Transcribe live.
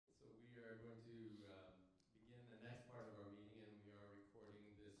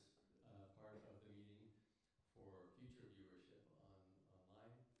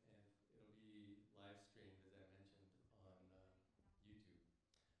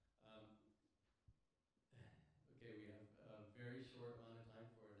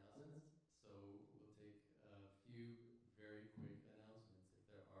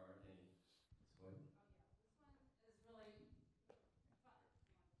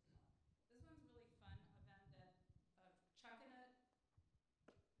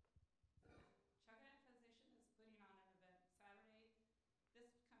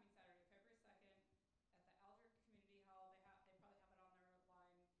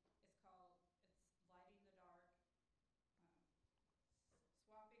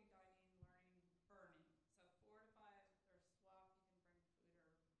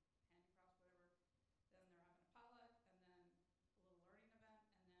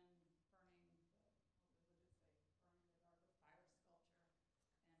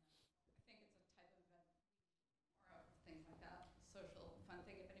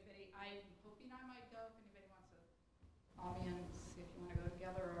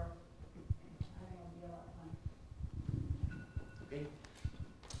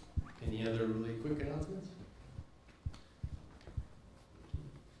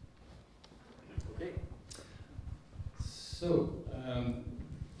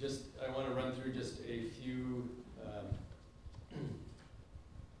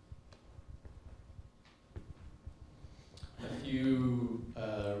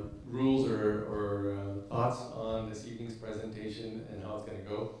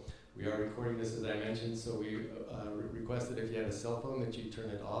ago. We are recording this, as I mentioned, so we requested if you had a cell phone that you turn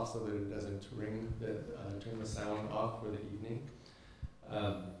it off so that it doesn't ring, turn the sound off for the evening.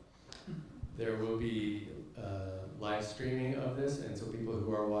 There will be live streaming of this, and so people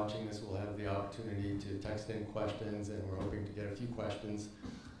who are watching this will have the opportunity to text in questions, and we're hoping to get a few questions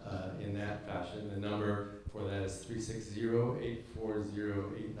in that fashion. The number for that is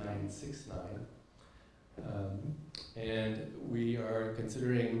 360-840-8969. And we are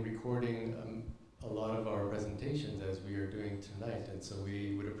considering recording a lot of our presentations as we are doing tonight, and so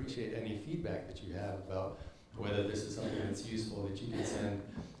we would appreciate any feedback that you have about whether this is something that's useful, that you can send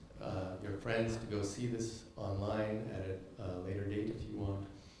your friends to go see this online at a later date if you want.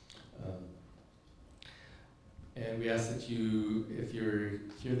 And we ask that you, if you're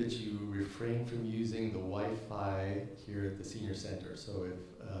here, that you refrain from using the Wi-Fi here at the Senior Center. So if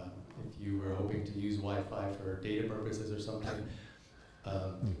you were hoping to use Wi-Fi for data purposes or something,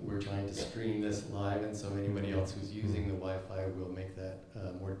 we're trying to stream this live, and so anybody else who's using the Wi-Fi will make that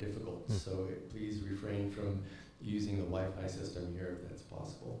more difficult. So please refrain from using the Wi-Fi system here if that's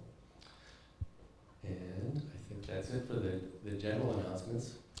possible. And I think that's it for the general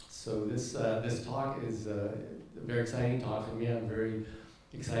announcements. So this talk is a very exciting talk for me. I'm very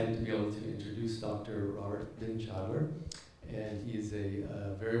excited to be able to introduce Dr. Robert Bindschadler. And he is a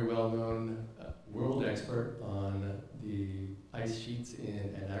very well-known world expert on the ice sheets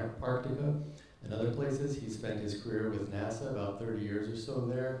in Antarctica and other places. He spent his career with NASA, about 30 years or so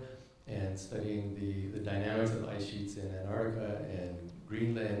there, and studying the dynamics of ice sheets in Antarctica and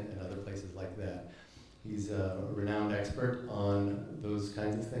Greenland and other places like that. He's a renowned expert on those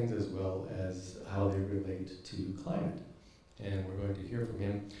kinds of things, as well as how they relate to climate. And we're going to hear from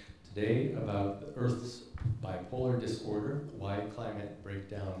him today about the Earth's bipolar disorder, why climate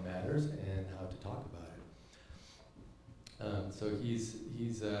breakdown matters, and how to talk about it. So he's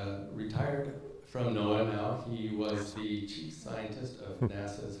retired from NOAA now. He was the chief scientist of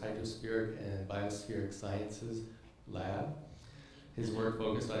NASA's Hydrospheric and Biospheric Sciences Lab. His work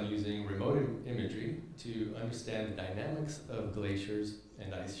focused on using remote imagery to understand the dynamics of glaciers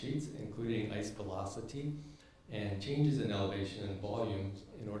and ice sheets, including ice velocity and changes in elevation and volume,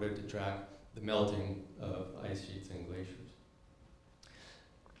 in order to track the melting of ice sheets and glaciers.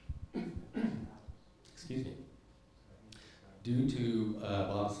 Excuse me. Due to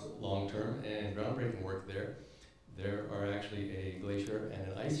Bob's long-term and groundbreaking work there are actually a glacier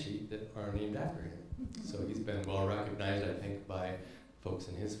and an ice sheet that are named after him. So he's been well recognized, I think, by folks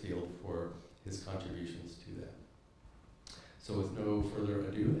in his field for his contributions to that. So with no further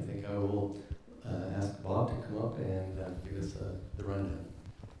ado, I think I will ask Bob to come up and give us the rundown.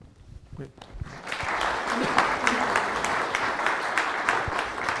 Great.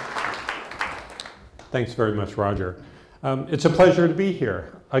 Thanks very much, Roger. It's a pleasure to be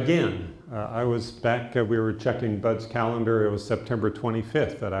here again. I was back, we were checking Bud's calendar, it was September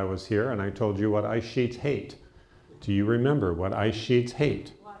 25th that I was here, and I told you what ice sheets hate. Do you remember what ice sheets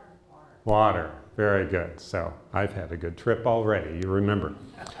hate? Water. Very good. So I've had a good trip already, you remember.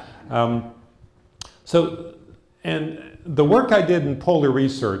 And the work I did in polar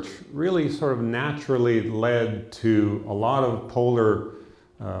research really sort of naturally led to a lot of polar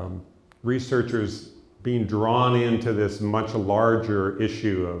researchers being drawn into this much larger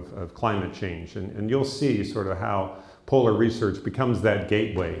issue of climate change. And you'll see sort of how polar research becomes that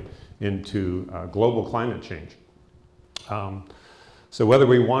gateway into global climate change. So whether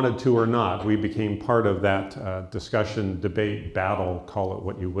we wanted to or not, we became part of that discussion, debate, battle, call it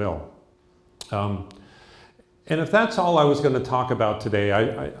what you will. And if that's all I was going to talk about today,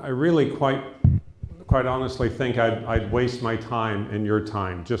 I really quite honestly think I'd waste my time and your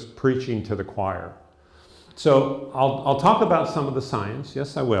time just preaching to the choir. So I'll talk about some of the science,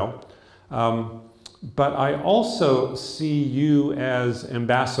 yes I will, but I also see you as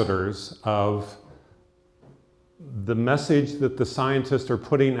ambassadors of the message that the scientists are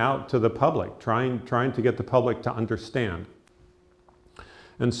putting out to the public, trying to get the public to understand.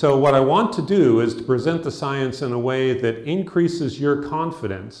 And so what I want to do is to present the science in a way that increases your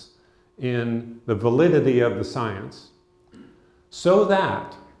confidence in the validity of the science, so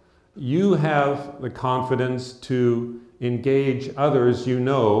that you have the confidence to engage others you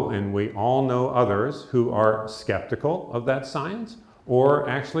know, and we all know others who are skeptical of that science, or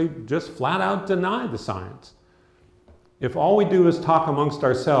actually just flat out deny the science. If all we do is talk amongst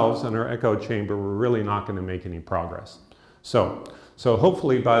ourselves in our echo chamber, we're really not going to make any progress. So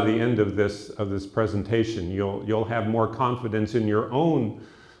hopefully by the end of this presentation, you'll have more confidence in your own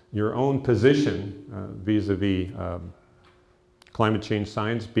position vis-a-vis climate change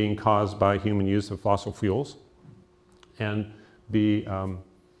science being caused by human use of fossil fuels, and be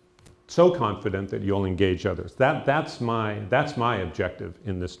so confident that you'll engage others. That's my objective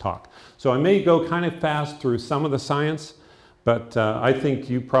in this talk. So I may go kind of fast through some of the science, but I think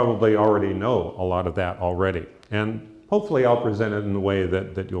you probably already know a lot of that already. And hopefully I'll present it in a way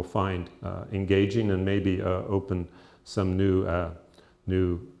that you'll find engaging and maybe open some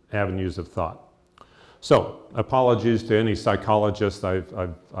new avenues of thought. So, apologies to any psychologist.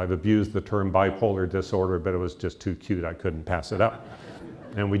 I've abused the term bipolar disorder, but it was just too cute. I couldn't pass it up.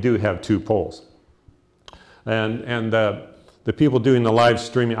 And we do have two poles. And the people doing the live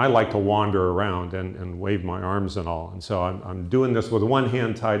streaming, I like to wander around and wave my arms and all. And so I'm doing this with one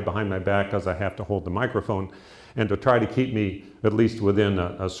hand tied behind my back because I have to hold the microphone. And to try to keep me at least within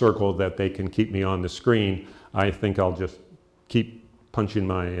a circle that they can keep me on the screen, I think I'll just keep punching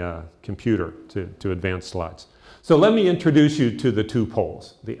my computer to advance slides. So let me introduce you to the two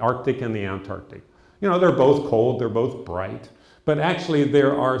poles, the Arctic and the Antarctic. You know, they're both cold, they're both bright, but actually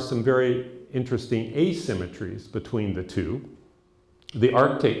there are some very interesting asymmetries between the two. The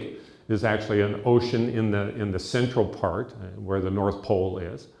Arctic is actually an ocean in the central part, where the North Pole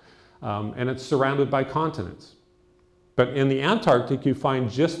is, and it's surrounded by continents. But in the Antarctic, you find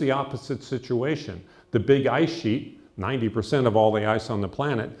just the opposite situation. The big ice sheet, 90% of all the ice on the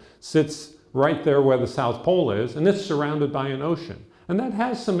planet, sits right there where the South Pole is, and it's surrounded by an ocean. And that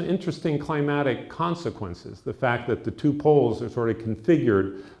has some interesting climatic consequences, the fact that the two poles are sort of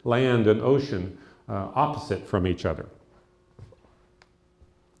configured, land and ocean, opposite from each other.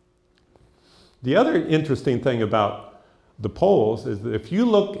 The other interesting thing about the poles is that if you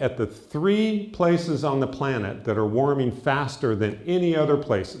look at the 3 places on the planet that are warming faster than any other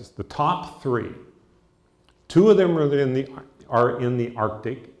places, the top 3, 2 of them are in the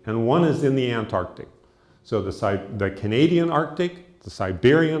Arctic, and 1 is in the Antarctic. So the Canadian Arctic, the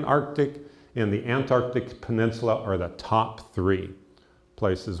Siberian Arctic, and the Antarctic Peninsula are the top 3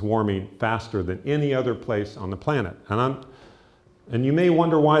 places warming faster than any other place on the planet. And you may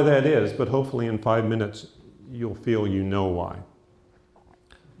wonder why that is, but hopefully in 5 minutes you'll feel you know why.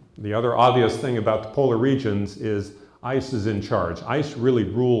 The other obvious thing about the polar regions is ice is in charge. Ice really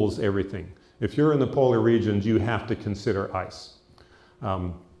rules everything. If you're in the polar regions, you have to consider ice.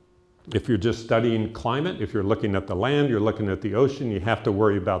 If you're just studying climate, if you're looking at the land, you're looking at the ocean, you have to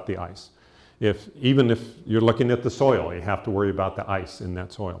worry about the ice. Even if you're looking at the soil, you have to worry about the ice in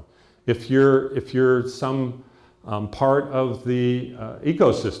that soil. If you're some part of the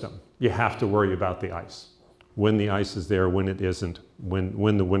ecosystem, you have to worry about the ice. When the ice is there, when it isn't,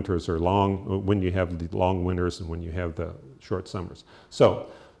 when the winters are long, when you have the long winters and when you have the short summers. So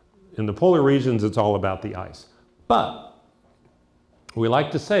in the polar regions, it's all about the ice. But we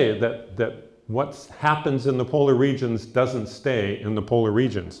like to say that what happens in the polar regions doesn't stay in the polar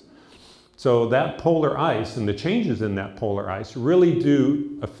regions. So that polar ice and the changes in that polar ice really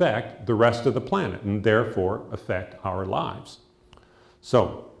do affect the rest of the planet and therefore affect our lives.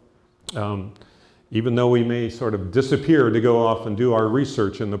 So even though we may sort of disappear to go off and do our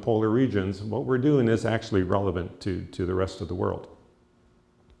research in the polar regions, what we're doing is actually relevant to the rest of the world.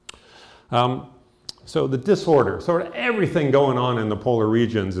 So the disorder, sort of everything going on in the polar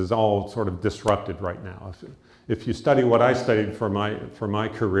regions is all sort of disrupted right now. If you study what I studied for my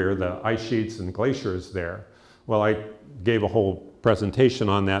career, the ice sheets and glaciers there, well, I gave a whole presentation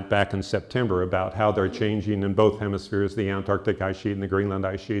on that back in September about how they're changing in both hemispheres. The Antarctic ice sheet and the Greenland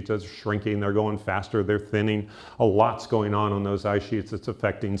ice sheets are shrinking, they're going faster, they're thinning. A lot's going on those ice sheets that's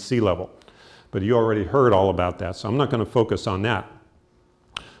affecting sea level. But you already heard all about that, so I'm not going to focus on that.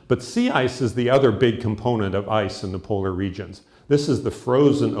 But sea ice is the other big component of ice in the polar regions. This is the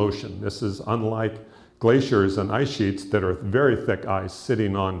frozen ocean. This is unlike glaciers and ice sheets that are very thick ice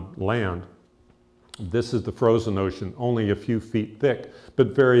sitting on land. This is the frozen ocean, only a few feet thick,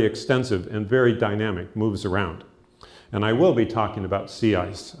 but very extensive and very dynamic, moves around. And I will be talking about sea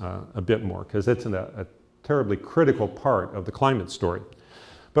ice a bit more, because it's a terribly critical part of the climate story.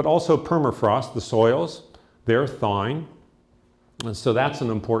 But also permafrost, the soils, they're thawing. And so that's an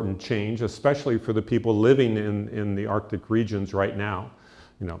important change, especially for the people living in the Arctic regions right now.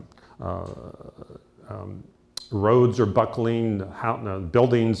 You know, roads are buckling,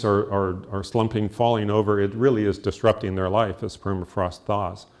 buildings are slumping, falling over. It really is disrupting their life as permafrost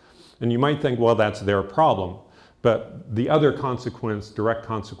thaws. And you might think, well, that's their problem. But the other consequence, direct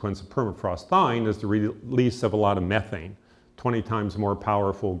consequence of permafrost thawing is the release of a lot of methane, 20 times more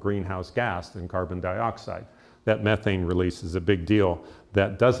powerful greenhouse gas than carbon dioxide. That methane release is a big deal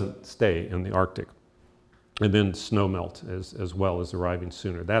that doesn't stay in the Arctic. And then snowmelt as well is arriving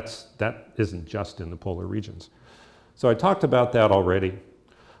sooner. That isn't just in the polar regions. So I talked about that already.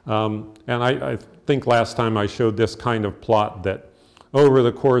 And I think last time I showed this kind of plot that over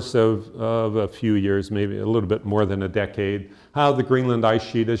the course of a few years, maybe a little bit more than a decade, how the Greenland ice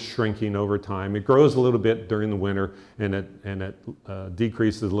sheet is shrinking over time. It grows a little bit during the winter, and it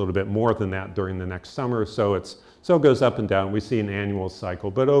decreases a little bit more than that during the next summer. So it goes up and down. We see an annual cycle,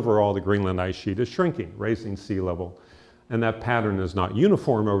 but overall the Greenland ice sheet is shrinking, raising sea level. And that pattern is not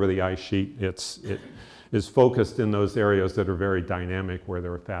uniform over the ice sheet. It is focused in those areas that are very dynamic, where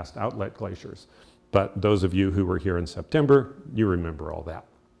there are fast outlet glaciers. But those of you who were here in September, you remember all that.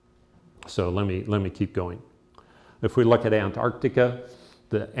 So let me keep going. If we look at Antarctica,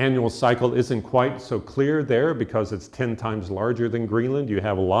 the annual cycle isn't quite so clear there because it's 10 times larger than Greenland. You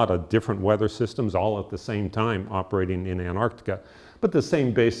have a lot of different weather systems all at the same time operating in Antarctica. But the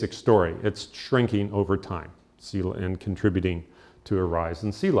same basic story. It's shrinking over time and contributing to a rise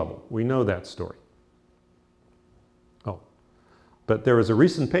in sea level. We know that story. Oh, but there was a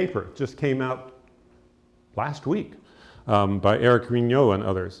recent paper, just came out last week by Eric Grignot and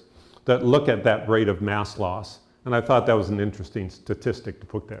others, that look at that rate of mass loss. And I thought that was an interesting statistic to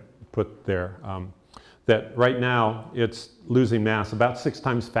put there, that right now it's losing mass about 6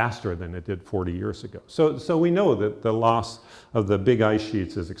 times faster than it did 40 years ago. So we know that the loss of the big ice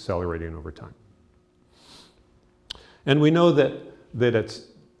sheets is accelerating over time. And we know that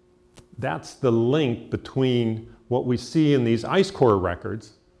that's the link between what we see in these ice core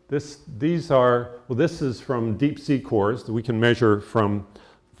records. This is from deep sea cores that we can measure from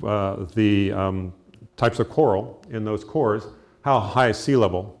the types of coral in those cores, how high sea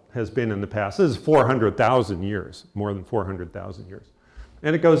level has been in the past. This is 400,000 years, more than 400,000 years.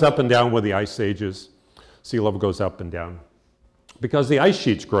 And it goes up and down with the ice ages. Sea level goes up and down because the ice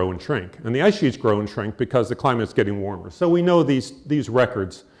sheets grow and shrink. And the ice sheets grow and shrink because the climate's getting warmer. So we know these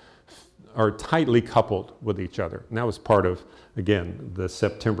records are tightly coupled with each other. And that was part of, again, the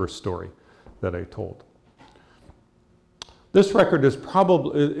September story that I told. This record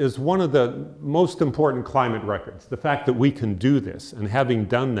is one of the most important climate records. The fact that we can do this, and having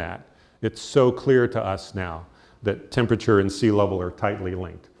done that, it's so clear to us now that temperature and sea level are tightly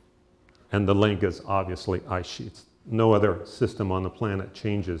linked. And the link is obviously ice sheets. No other system on the planet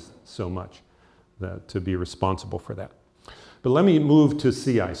changes so much to be responsible for that. But let me move to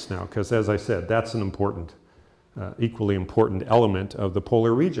sea ice now, because as I said, that's an important, equally important element of the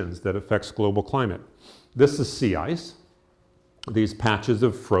polar regions that affects global climate. This is sea ice. These patches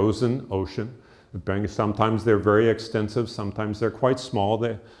of frozen ocean. Sometimes they're very extensive, sometimes they're quite small.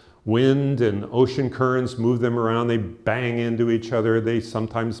 The wind and ocean currents move them around, they bang into each other, they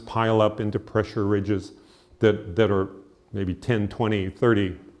sometimes pile up into pressure ridges that are maybe 10, 20,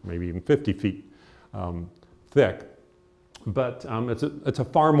 30, maybe even 50 feet thick. But it's a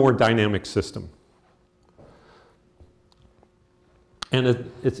far more dynamic system. And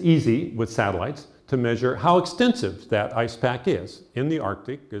it's easy with satellites to measure how extensive that ice pack is in the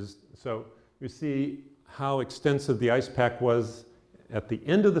Arctic. So you see how extensive the ice pack was at the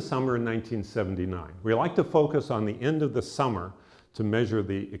end of the summer in 1979. We like to focus on the end of the summer to measure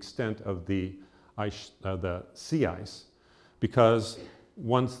the extent of the sea ice, because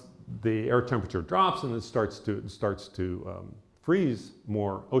once the air temperature drops and it starts to freeze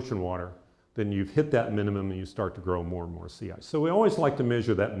more ocean water, then you've hit that minimum and you start to grow more and more sea ice. So we always like to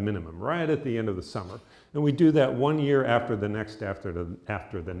measure that minimum right at the end of the summer. And we do that 1 year after the next, after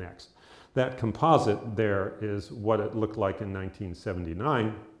the next. That composite there is what it looked like in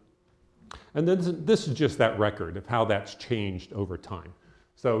 1979. And then this is just that record of how that's changed over time.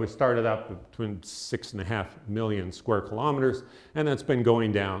 So we started out between 6.5 million square kilometers, and it's been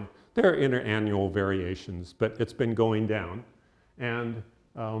going down. There are interannual variations, but it's been going down. And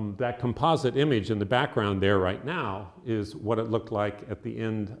that composite image in the background there right now is what it looked like at the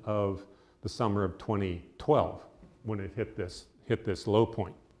end of the summer of 2012 when it hit this low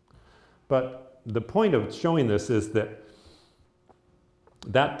point. But the point of showing this is that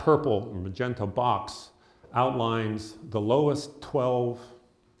that purple or magenta box outlines the lowest 12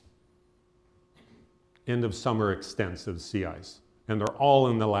 end of summer extents of sea ice, and they're all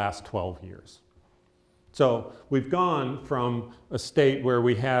in the last 12 years. So we've gone from a state where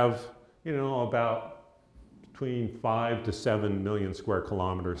we have, about between 5 to 7 million square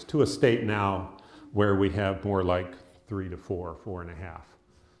kilometers to a state now where we have more like 3 to 4, 4.5.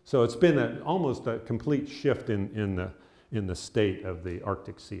 So it's been almost a complete shift in the state of the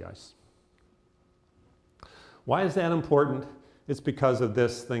Arctic sea ice. Why is that important? It's because of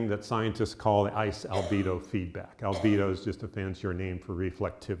this thing that scientists call the ice albedo feedback. Albedo is just a fancier name for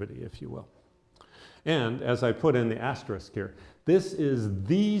reflectivity, if you will. And as I put in the asterisk here, this is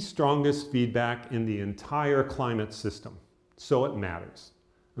the strongest feedback in the entire climate system, so it matters.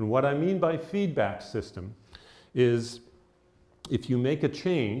 And what I mean by feedback system is if you make a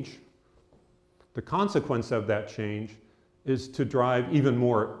change, the consequence of that change is to drive even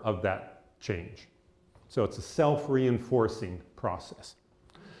more of that change. So it's a self-reinforcing process.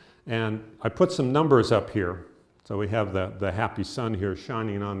 And I put some numbers up here. So we have the happy sun here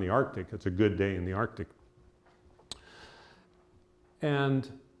shining on the Arctic. It's a good day in the Arctic. And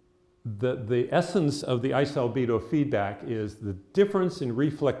the essence of the ice albedo feedback is the difference in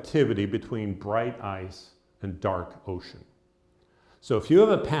reflectivity between bright ice and dark ocean. So if you have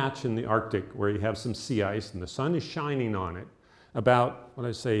a patch in the Arctic where you have some sea ice and the sun is shining on it, about, what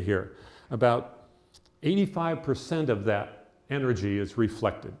I say here, about 85% of that energy is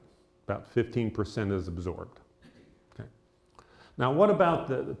reflected. About 15% is absorbed. Okay. Now what about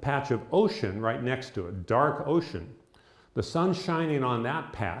the patch of ocean right next to it, dark ocean? The sun shining on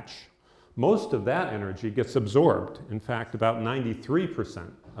that patch, most of that energy gets absorbed. In fact, about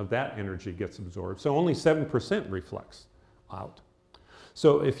 93% of that energy gets absorbed. So only 7% reflects out.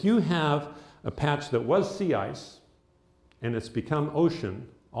 So if you have a patch that was sea ice and it's become ocean,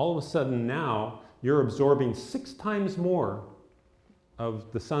 all of a sudden now you're absorbing 6 times more of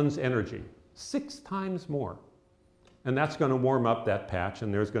the sun's energy. 6 times more. And that's going to warm up that patch,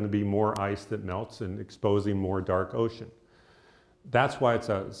 and there's going to be more ice that melts and exposing more dark ocean. That's why it's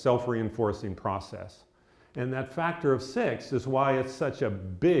a self-reinforcing process. And that factor of 6 is why it's such a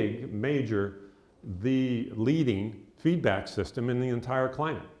big, major, the leading feedback system in the entire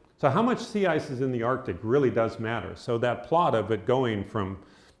climate. So how much sea ice is in the Arctic really does matter. So that plot of it going from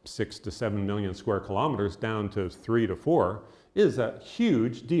 6 to 7 million square kilometers down to 3 to 4 is a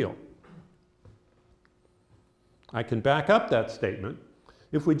huge deal. I can back up that statement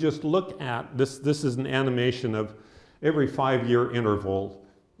if we just look at this. This is an animation of every 5-year interval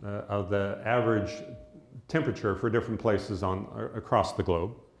of the average temperature for different places across the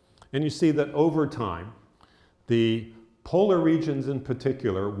globe. And you see that over time, the polar regions in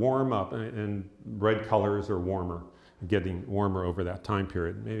particular warm up, and red colors are warmer, getting warmer over that time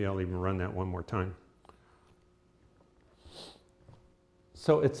period. Maybe I'll even run that one more time.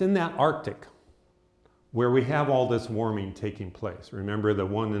 So it's in that Arctic where we have all this warming taking place. Remember the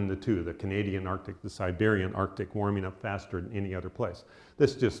 1 and the 2, the Canadian Arctic, the Siberian Arctic warming up faster than any other place.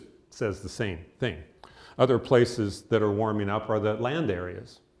 This just says the same thing. Other places that are warming up are the land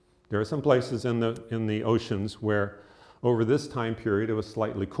areas. There are some places in the oceans where over this time period it was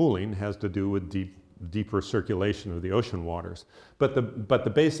slightly cooling, has to do with deeper circulation of the ocean waters. But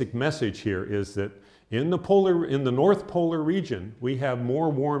the basic message here is that in the North Polar region, we have more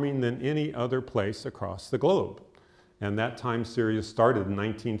warming than any other place across the globe. And that time series started in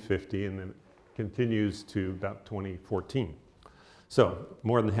 1950 and then continues to about 2014. So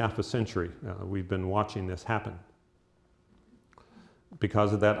more than half a century we've been watching this happen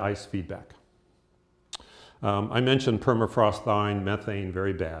because of that ice feedback. I mentioned permafrost thawing, methane,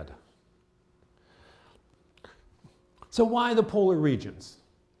 very bad. So why the polar regions?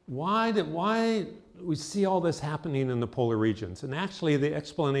 Why we see all this happening in the polar regions? And actually the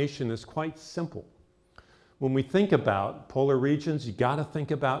explanation is quite simple. When we think about polar regions, you got to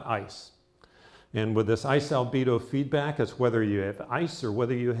think about ice. And with this ice albedo feedback, it's whether you have ice or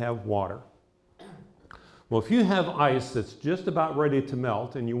whether you have water. Well, if you have ice that's just about ready to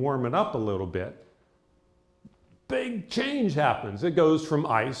melt and you warm it up a little bit, big change happens. It goes from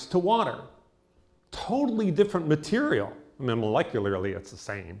ice to water. Totally different material. I mean, molecularly it's the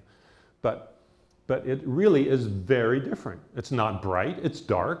same, but it really is very different. It's not bright, it's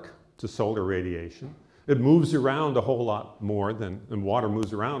dark, it's a solar radiation. It moves around a whole lot more and water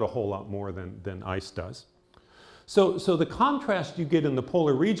moves around a whole lot more than ice does. So the contrast you get in the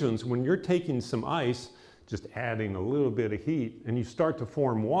polar regions when you're taking some ice, just adding a little bit of heat, and you start to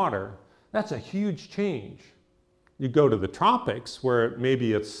form water, that's a huge change. You go to the tropics where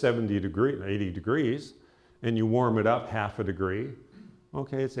maybe it's 70 degrees, 80 degrees, and you warm it up half a degree.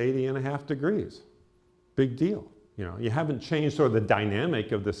 Okay, it's 80.5 degrees. Big deal. You know, you haven't changed sort of the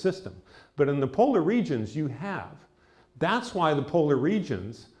dynamic of the system. But in the polar regions, you have. That's why the polar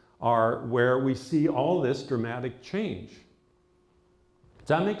regions are where we see all this dramatic change. Does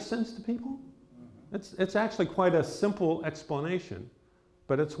that make sense to people? It's actually quite a simple explanation.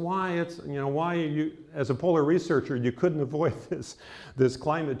 But it's why why you, as a polar researcher, you couldn't avoid this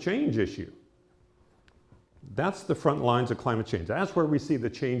climate change issue. That's the front lines of climate change. That's where we see the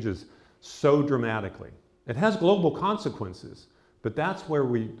changes so dramatically. It has global consequences, but that's where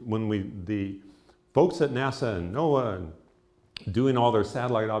the folks at NASA and NOAA and doing all their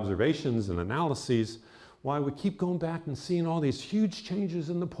satellite observations and analyses, why we keep going back and seeing all these huge changes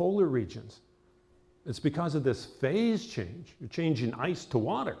in the polar regions. It's because of this phase change. You're changing ice to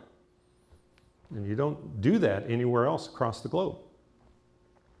water. And you don't do that anywhere else across the globe.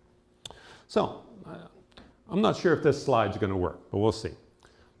 So, I'm not sure if this slide's going to work, but we'll see.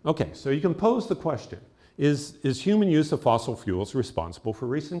 Okay, so you can pose the question, is human use of fossil fuels responsible for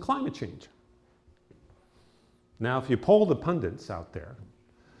recent climate change? Now, if you poll the pundits out there,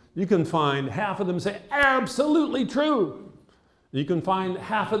 you can find half of them say, absolutely true. You can find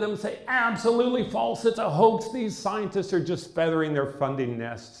half of them say, absolutely false, it's a hoax, these scientists are just feathering their funding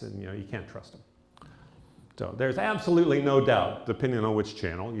nests, and you can't trust them. So there's absolutely no doubt, depending on which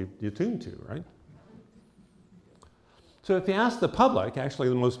channel you tune to, right? So if you ask the public, actually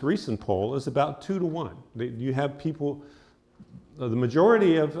the most recent poll is about 2 to 1. You have people, the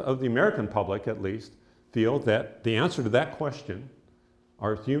majority of the American public at least, feel that the answer to that question,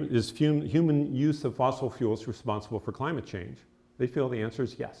 is human use of fossil fuels responsible for climate change? They feel the answer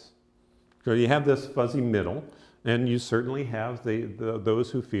is yes. So you have this fuzzy middle, and you certainly have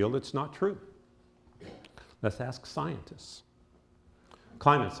those who feel it's not true. Let's ask scientists,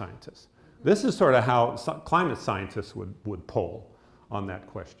 climate scientists. This is sort of how climate scientists would poll on that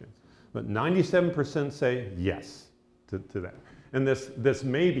question. But 97% say yes to that. And this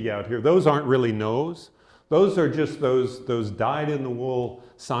maybe out here, those aren't really no's. Those are just those dyed-in-the-wool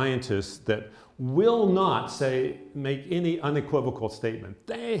scientists that will not make any unequivocal statement.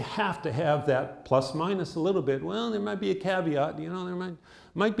 They have to have that plus minus a little bit. Well, there might be a caveat, there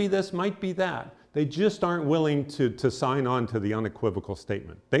might be this, might be that. They just aren't willing to sign on to the unequivocal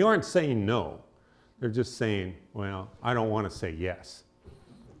statement. They aren't saying no. They're just saying, well, I don't want to say yes.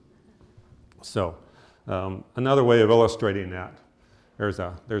 So another way of illustrating that, there's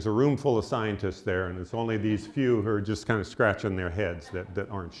a room full of scientists there, and it's only these few who are just kind of scratching their heads that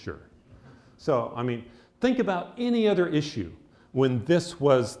aren't sure. So, I mean, think about any other issue when this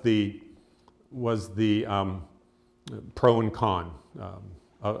was the pro and con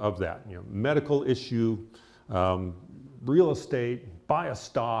of that. Medical issue, real estate, buy a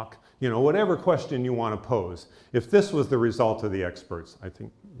stock, whatever question you want to pose. If this was the result of the experts, I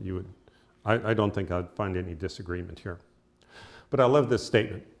think you would, I don't think I'd find any disagreement here. But I love this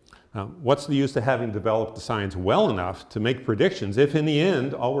statement. What's the use of having developed the science well enough to make predictions if in the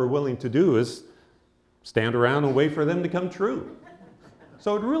end all we're willing to do is stand around and wait for them to come true?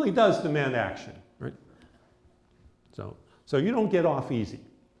 So it really does demand action, right? So you don't get off easy.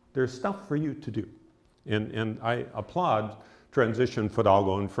 There's stuff for you to do. And I applaud Transition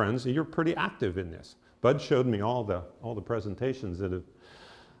Fidalgo and friends. You're pretty active in this. Bud showed me all the presentations that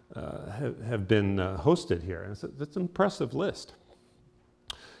have been hosted here. And it's an impressive list.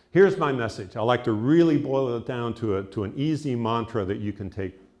 Here's my message. I like to really boil it down to an easy mantra that you can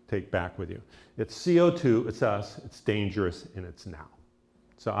take back with you. It's CO2, it's us, it's dangerous, and it's now.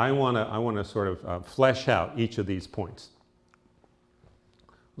 So I want to sort of flesh out each of these points.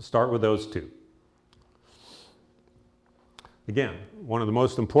 We'll start with those two. Again, one of the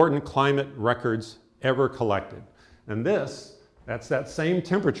most important climate records ever collected. And that's that same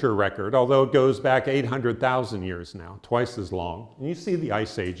temperature record, although it goes back 800,000 years now, twice as long. And you see the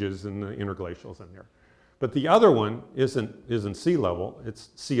ice ages and the interglacials in there. But the other one isn't sea level, it's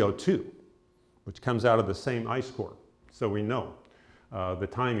CO2, which comes out of the same ice core. So we know the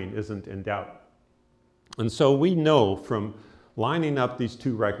timing isn't in doubt. And so we know from lining up these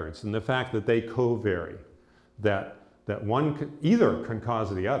two records and the fact that they co-vary, that one either can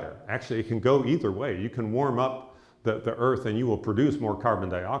cause the other. Actually, it can go either way. You can warm up the Earth and you will produce more carbon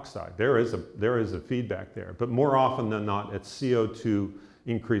dioxide. There is a feedback there. But more often than not, it's CO2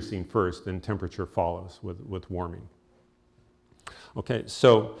 increasing first and temperature follows with warming. Okay,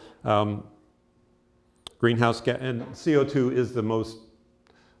 so greenhouse gas, and CO2 is the most,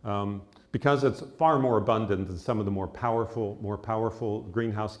 because it's far more abundant than some of the more powerful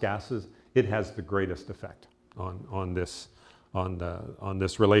greenhouse gases, it has the greatest effect on this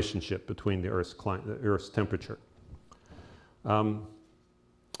relationship between the Earth's temperature.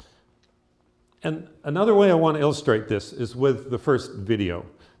 And another way I want to illustrate this is with the first video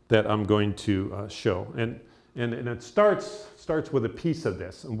that I'm going to show. And it starts with a piece of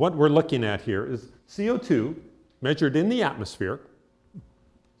this. And what we're looking at here is CO2 measured in the atmosphere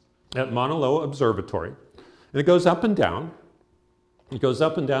at Mauna Loa Observatory. And it goes up and down. It goes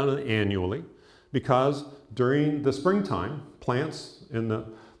up and down annually because during the springtime, plants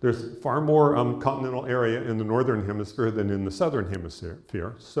there's far more continental area in the northern hemisphere than in the southern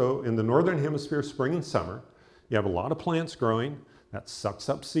hemisphere. So in the northern hemisphere, spring and summer, you have a lot of plants growing. That sucks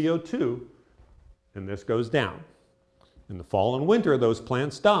up CO2, and this goes down. In the fall and winter, those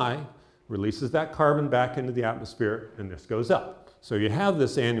plants die, releases that carbon back into the atmosphere, and this goes up. So you have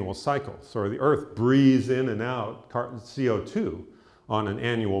this annual cycle. So the Earth breathes in and out CO2 on an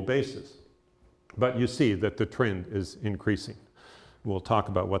annual basis. But you see that the trend is increasing. We'll talk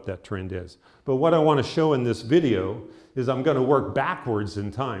about what that trend is. But what I want to show in this video is I'm going to work backwards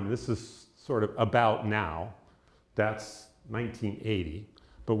in time. This is sort of about now. That's 1980.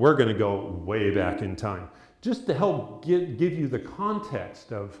 But we're going to go way back in time, just to help give you the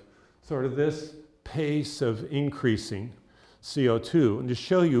context of sort of this pace of increasing CO2 and to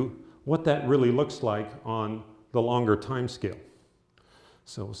show you what that really looks like on the longer time scale.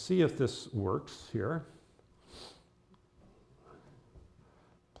 So we'll see if this works here.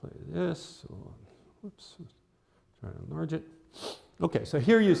 Play this. Whoops. Try to enlarge it. Okay, so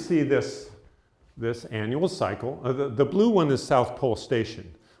here you see this annual cycle. The blue one is South Pole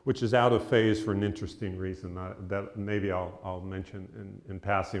Station, which is out of phase for an interesting reason that maybe I'll mention in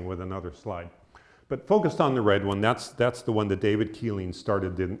passing with another slide. But focused on the red one, that's the one that David Keeling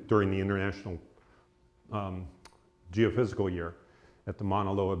started during the International Geophysical Year at the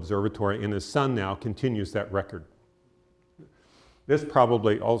Mauna Loa Observatory, and his son now continues that record. This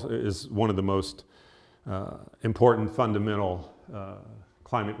probably also is one of the most important fundamental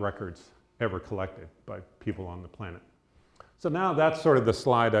climate records ever collected by people on the planet. So now that's sort of the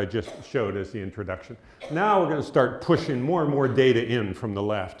slide I just showed as the introduction. Now we're going to start pushing more and more data in from the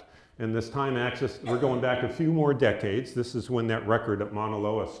left. And this time axis, we're going back a few more decades. This is when that record at Mauna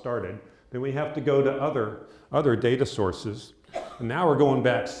Loa started. Then we have to go to other data sources. And now we're going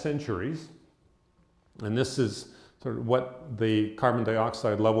back centuries. And this is sort of what the carbon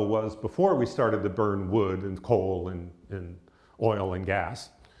dioxide level was before we started to burn wood and coal and oil and gas.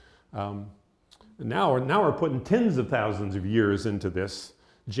 And now we're putting tens of thousands of years into this,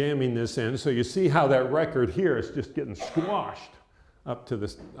 jamming this in. So you see how that record here is just getting squashed up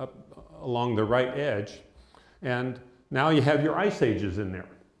along the right edge. And now you have your ice ages in there.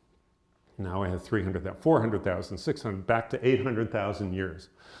 Now I have 300,000, 400,000, 600, back to 800,000 years.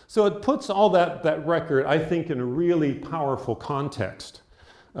 So it puts all that record, I think, in a really powerful context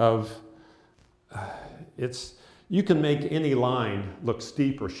of you can make any line look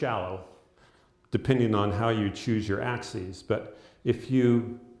steep or shallow depending on how you choose your axes. But if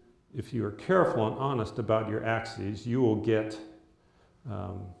you are careful and honest about your axes, you will get,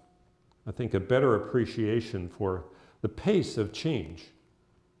 I think, a better appreciation for the pace of change.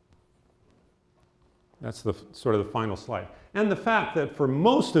 That's sort of the final slide. And the fact that for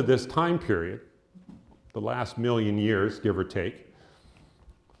most of this time period, the last million years, give or take,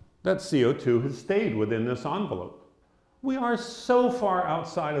 that CO2 has stayed within this envelope. We are so far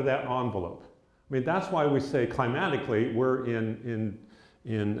outside of that envelope. I mean, that's why we say climatically we're in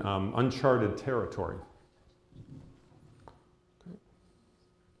uncharted territory. Okay.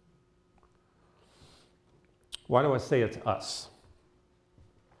 Why do I say it's us?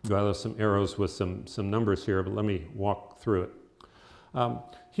 Well, there's some arrows with some numbers here, but let me walk through it.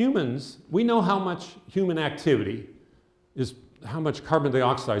 Humans, we know how much human activity is, how much carbon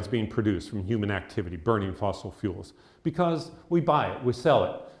dioxide is being produced from human activity, burning fossil fuels, because we buy it, we sell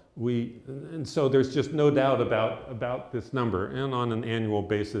it. And so there's just no doubt about this number. And on an annual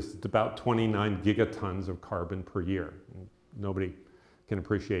basis, it's about 29 gigatons of carbon per year. Nobody can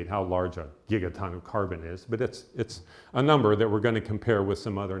appreciate how large a gigaton of carbon is, but it's a number that we're going to compare with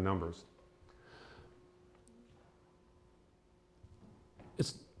some other numbers.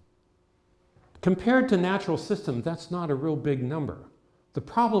 Compared to natural systems, that's not a real big number. The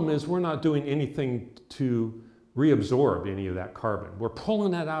problem is we're not doing anything to reabsorb any of that carbon. We're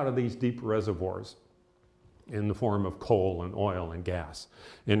pulling that out of these deep reservoirs in the form of coal and oil and gas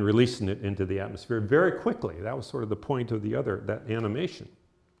and releasing it into the atmosphere very quickly. That was sort of the point of that animation.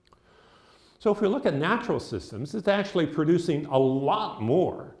 So if we look at natural systems, it's actually producing a lot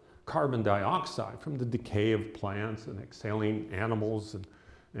more carbon dioxide from the decay of plants and exhaling animals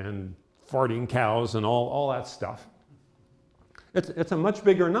and farting cows and all that stuff. It's a much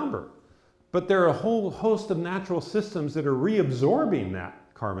bigger number. But there are a whole host of natural systems that are reabsorbing that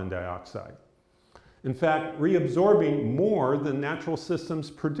carbon dioxide. In fact, reabsorbing more than natural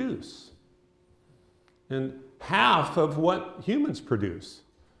systems produce. And half of what humans produce.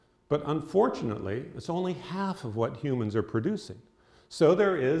 But unfortunately, it's only half of what humans are producing. So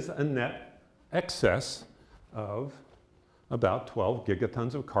there is a net excess of about 12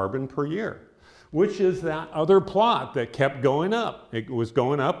 gigatons of carbon per year, which is that other plot that kept going up. It was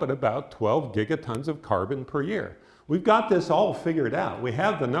going up at about 12 gigatons of carbon per year. We've got this all figured out. We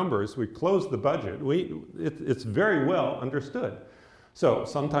have the numbers. We closed the budget. It's very well understood. So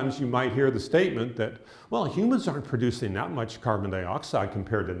sometimes you might hear the statement that, well, humans aren't producing that much carbon dioxide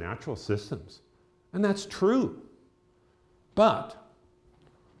compared to natural systems. And that's true. But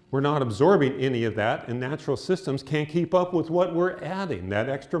We're not absorbing any of that, and natural systems can't keep up with what we're adding, that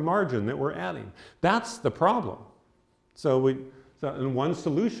extra margin that we're adding. That's the problem. And one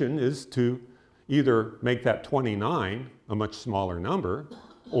solution is to either make that 29 a much smaller number,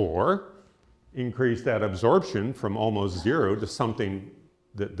 or increase that absorption from almost zero to something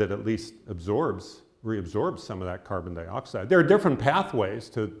that at least reabsorbs some of that carbon dioxide. There are different pathways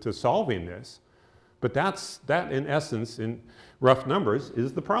to solving this, but that in essence, in rough numbers,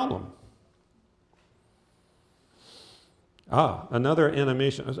 is the problem. Another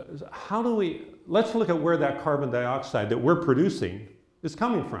animation. Let's look at where that carbon dioxide that we're producing is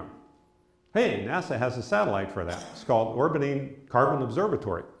coming from. Hey, NASA has a satellite for that. It's called Orbiting Carbon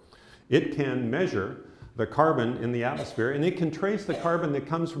Observatory. It can measure the carbon in the atmosphere, and it can trace the carbon that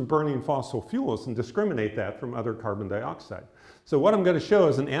comes from burning fossil fuels and discriminate that from other carbon dioxide. So what I'm going to show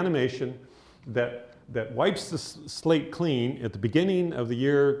is an animation that wipes the slate clean at the beginning of the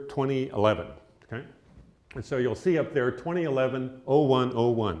year 2011. Okay? And so you'll see up there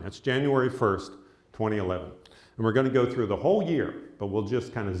 2011-01-01. That's January 1st, 2011. And we're going to go through the whole year, but we'll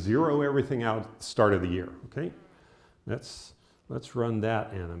just kind of zero everything out at the start of the year. Okay? Let's run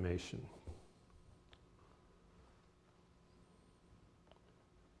that animation.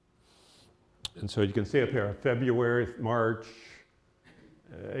 And so you can see up here, February, March,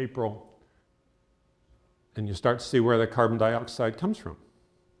 April, and you start to see where the carbon dioxide comes from.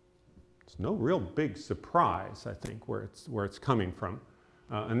 It's no real big surprise, I think, where it's coming from.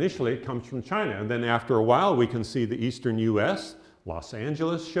 Initially, it comes from China, and then after a while, we can see the eastern US, Los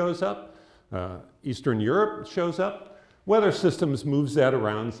Angeles shows up, Eastern Europe shows up. Weather systems moves that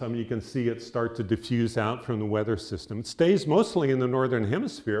around some. You can see it start to diffuse out from the weather system. It stays mostly in the northern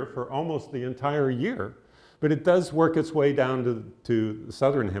hemisphere for almost the entire year, but it does work its way down to the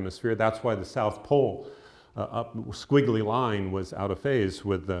southern hemisphere. That's why the South Pole up squiggly line was out of phase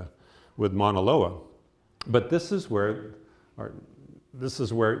with Mauna Loa. But this is where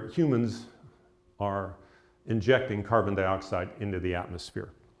humans are injecting carbon dioxide into the atmosphere.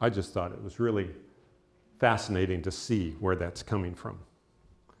 I just thought it was really fascinating to see where that's coming from.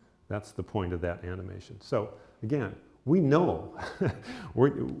 That's the point of that animation. So again, we know,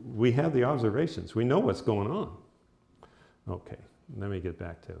 we have the observations, we know what's going on. Okay, let me get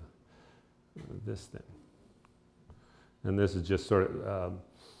back to this thing. And this is just sort of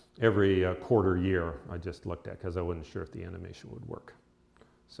every quarter year I just looked at because I wasn't sure if the animation would work.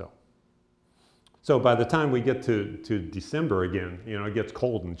 So by the time we get to December again, you know, it gets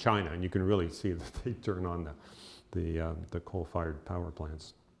cold in China, and you can really see that they turn on the coal-fired power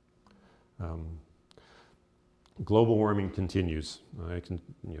plants. Global warming continues. I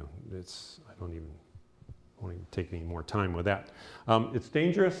won't even take any more time with that. It's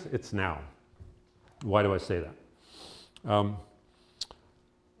dangerous. It's now. Why do I say that?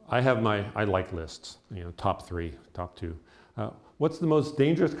 I like lists. You know, top 3, top 2. What's the most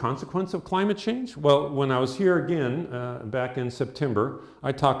dangerous consequence of climate change? Well, when I was here again back in September,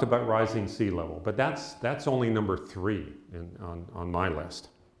 I talked about rising sea level, but that's only number 3 on my list.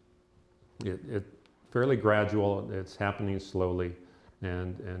 It's fairly gradual, it's happening slowly,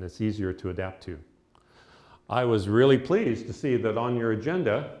 and it's easier to adapt to. I was really pleased to see that on your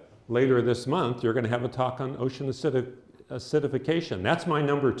agenda later this month, you're going to have a talk on ocean acidification. That's my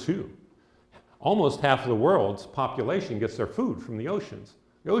number 2. Almost half of the world's population gets their food from the oceans.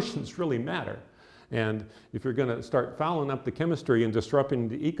 The oceans really matter. And if you're going to start fouling up the chemistry and disrupting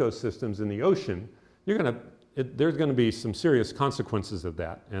the ecosystems in the ocean, there's going to be some serious consequences of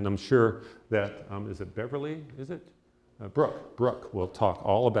that. And I'm sure that, is it Beverly? Is it? Brooke will talk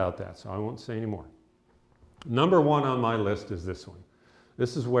all about that, so I won't say any more. Number 1 on my list is this one.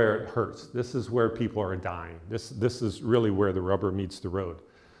 This is where it hurts. This is where people are dying. This is really where the rubber meets the road.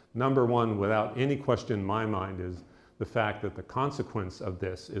 Number 1, without any question in my mind, is the fact that the consequence of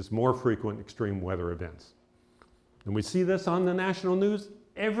this is more frequent extreme weather events. And we see this on the national news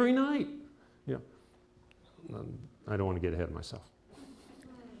every night. You know, I don't want to get ahead of myself.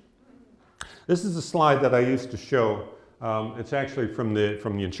 This is a slide that I used to show. It's actually from the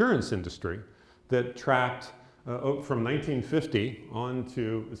insurance industry that tracked from 1950 on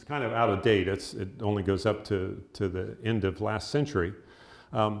to, it's kind of out of date. It only goes up to the end of last century.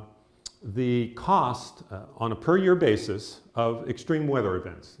 The cost on a per year basis of extreme weather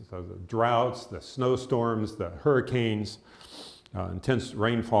events, so the droughts, the snowstorms, the hurricanes, intense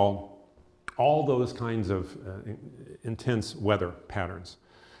rainfall, all those kinds of intense weather patterns,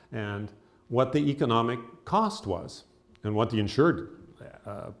 and what the economic cost was, and what the insured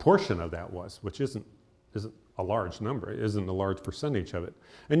portion of that was, which isn't a large number, it isn't a large percentage of it.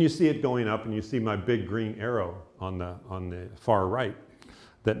 And you see it going up, and you see my big green arrow on the far right.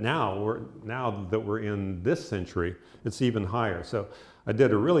 that now that we're in this century, it's even higher. So I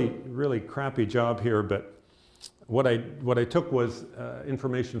did a really crappy job here, but what I took was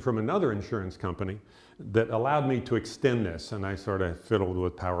information from another insurance company that allowed me to extend this, and I sort of fiddled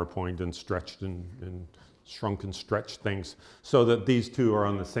with PowerPoint and stretched and shrunk and stretched things so that these two are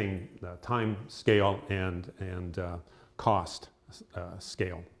on the same time scale and cost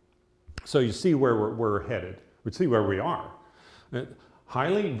scale. So you see where we're headed. We see where we are.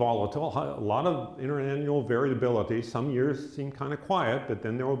 Highly volatile, a lot of interannual variability. Some years seem kind of quiet, but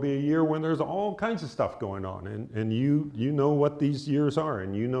then there will be a year when there's all kinds of stuff going on, and you know what these years are,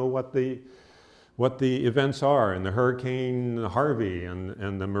 and you know what the events are, and the Hurricane Harvey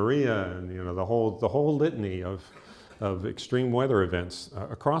and the Maria, and you know the whole litany of extreme weather events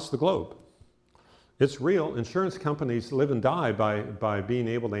across the globe. It's real. Insurance companies live and die by being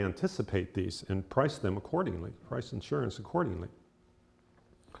able to anticipate these and price them accordingly, price insurance accordingly.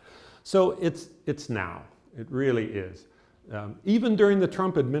 So it's now. It really is. Even during the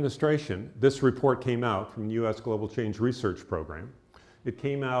Trump administration, this report came out from the U.S. Global Change Research Program. It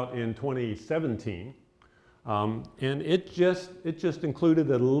came out in 2017, and it just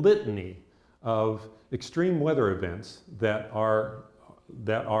included a litany of extreme weather events that are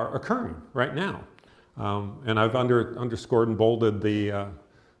occurring right now. And I've underscored and bolded the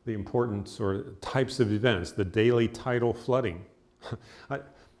important sort of types of events, the daily tidal flooding.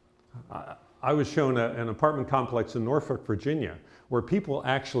 I was shown an apartment complex in Norfolk, Virginia, where people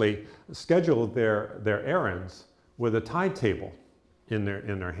actually scheduled their errands with a tide table in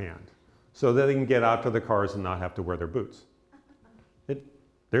their hand, so that they can get out to the cars and not have to wear their boots.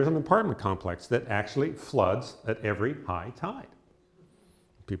 There's an apartment complex that actually floods at every high tide.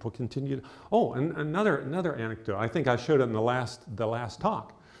 People continue to, oh, and another anecdote. I think I showed it in the last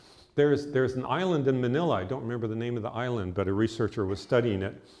talk. There's an island in Manila. I don't remember the name of the island, but a researcher was studying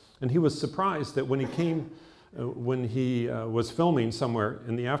it. And he was surprised that when he was filming somewhere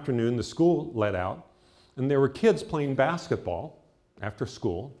in the afternoon, the school let out, and there were kids playing basketball after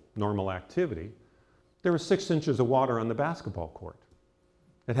school, normal activity. There was 6 inches of water on the basketball court.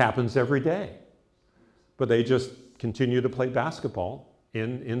 It happens every day. But they just continue to play basketball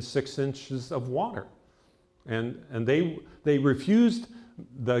in 6 inches of water. And they refused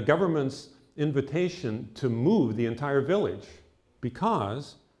the government's invitation to move the entire village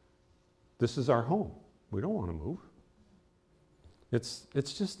because this is our home. We don't want to move. It's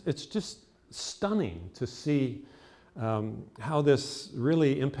just stunning to see how this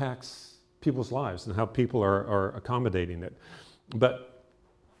really impacts people's lives and how people are accommodating it. But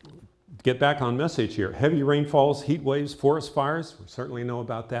to get back on message here, heavy rainfalls, heat waves, forest fires, we certainly know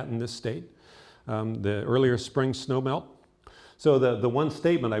about that in this state. The earlier spring snowmelt. So the one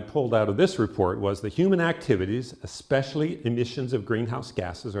statement I pulled out of this report was the human activities, especially emissions of greenhouse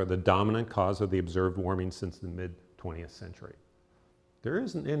gases, are the dominant cause of the observed warming since the mid-20th century. There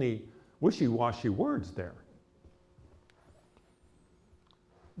isn't any wishy-washy words there.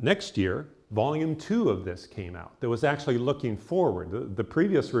 Next year, volume 2 of this came out. That was actually looking forward. The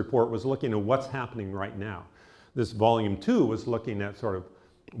previous report was looking at what's happening right now. This volume 2 was looking at sort of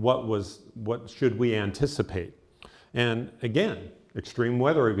what should we anticipate. And again, extreme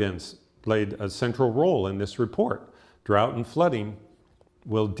weather events played a central role in this report. Drought and flooding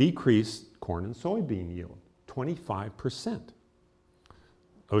will decrease corn and soybean yield, 25%.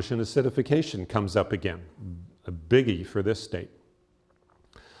 Ocean acidification comes up again, a biggie for this state.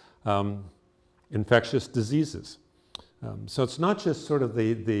 Infectious diseases. So it's not just sort of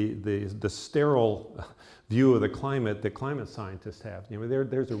the sterile view of the climate that climate scientists have. You know,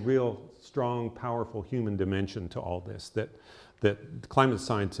 there's a real strong, powerful human dimension to all this that climate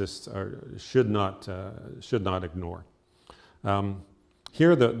scientists should not ignore.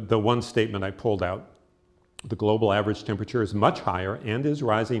 Here, the one statement I pulled out: the global average temperature is much higher and is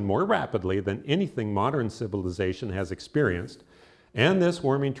rising more rapidly than anything modern civilization has experienced, and this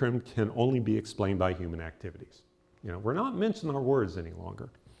warming trend can only be explained by human activities. You know, we're not mincing our words any longer.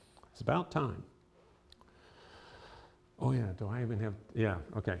 It's about time. Oh yeah, do I even have, yeah,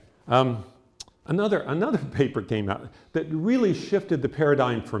 okay. Another paper came out that really shifted the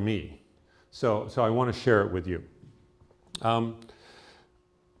paradigm for me. So I want to share it with you.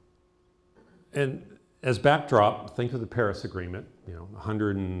 And as backdrop, think of the Paris Agreement. You know,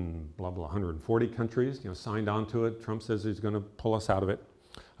 140 countries, you know, signed onto it. Trump says he's going to pull us out of it.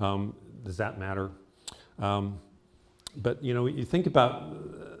 Does that matter? But you know, you think about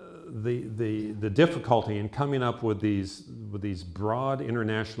the difficulty in coming up with these broad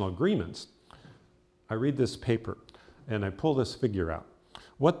international agreements. I read this paper and I pull this figure out.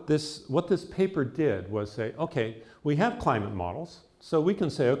 What this paper did was say, okay, we have climate models, So we can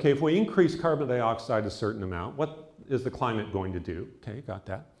say, okay, if we increase carbon dioxide a certain amount, what is the climate going to do? Okay, got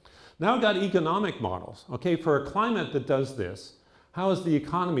that. Now I've got economic models. Okay, for a climate that does this, how is the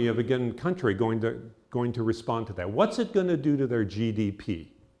economy of a given country going to respond to that? What's it going to do to their GDP?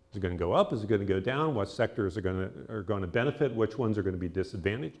 Is it going to go up? Is it going to go down? What sectors are going to benefit? Which ones are going to be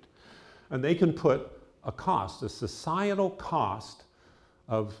disadvantaged? And they can put a cost, a societal cost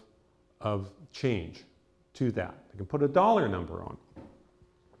of change to that. They can put a dollar number on.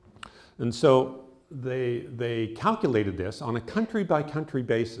 And so they calculated this on a country by country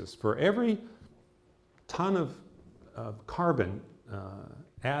basis. For every ton of carbon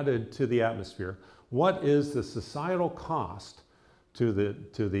added to the atmosphere, what is the societal cost to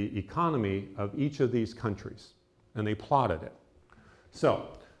the economy of each of these countries? And they plotted it. So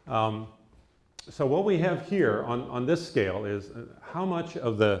what we have here on this scale is how much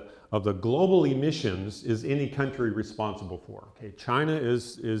of the global emissions is any country responsible for. Okay, China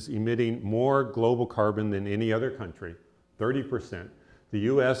is emitting more global carbon than any other country, 30%. The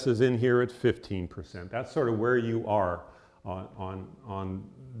US is in here at 15%. That's sort of where you are on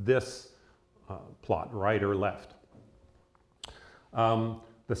this plot, right or left.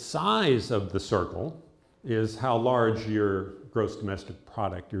 The size of the circle is how large your gross domestic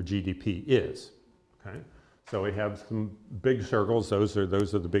product, your GDP, is. Okay? So we have some big circles. Those are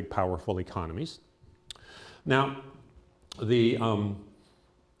the big, powerful economies. Now,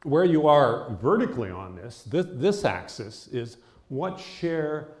 where you are vertically on this axis is what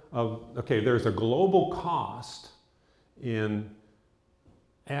share of, okay, there's a global cost in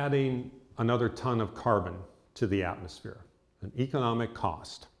adding another ton of carbon to the atmosphere, an economic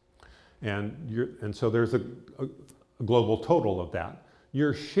cost. And so there's a global total of that.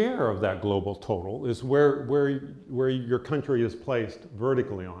 Your share of that global total is where your country is placed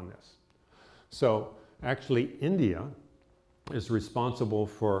vertically on this. So actually India is responsible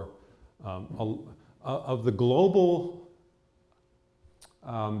for, of the global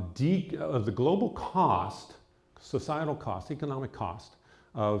cost, societal cost, economic cost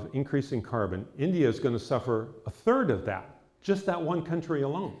of increasing carbon, India is going to suffer a third of that, just that one country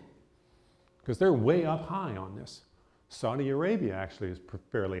alone, because they're way up high on this. Saudi Arabia actually is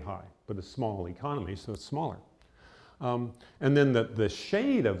fairly high, but a small economy, so it's smaller. And then the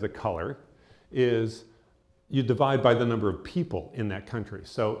shade of the color is you divide by the number of people in that country.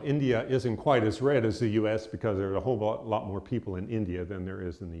 So India isn't quite as red as the US because there are a whole lot more people in India than there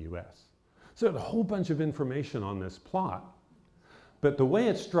is in the US. So there's a whole bunch of information on this plot. But the way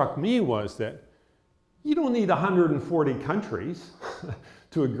it struck me was that you don't need 140 countries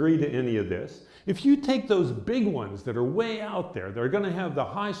to agree to any of this. If you take those big ones that are way out there, they're going to have the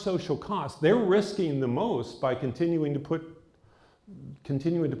high social costs, they're risking the most by continuing to put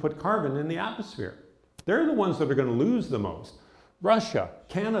carbon in the atmosphere. They're the ones that are going to lose the most. Russia,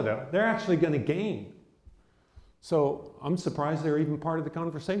 Canada, they're actually going to gain. So I'm surprised they're even part of the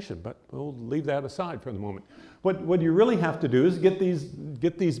conversation, but we'll leave that aside for the moment. What you really have to do is get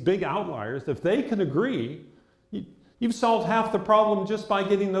these big outliers. If they can agree, you've solved half the problem just by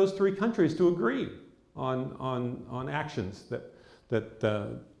getting those three countries to agree on actions that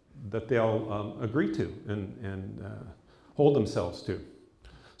they'll agree to and hold themselves to.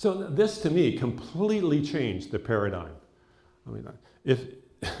 So this, to me, completely changed the paradigm. I mean, if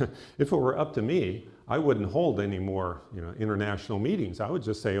it were up to me, I wouldn't hold any more, international meetings. I would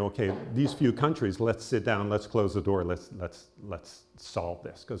just say, okay, these few countries, let's sit down, let's close the door, let's solve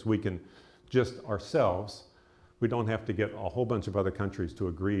this, because we can just ourselves. We don't have to get a whole bunch of other countries to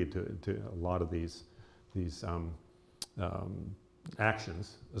agree to a lot of these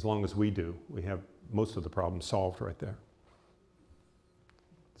actions. As long as we do, we have most of the problem solved right there.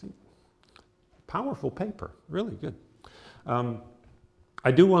 See? Powerful paper, really good. I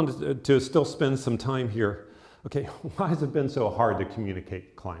do want to still spend some time here. Okay, why has it been so hard to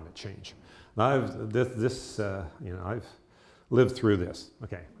communicate climate change? I've lived through this.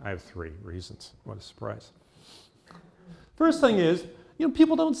 Okay, I have 3 reasons. What a surprise. First thing is,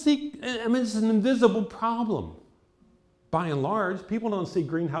 people don't see, I mean, it's an invisible problem. By and large, people don't see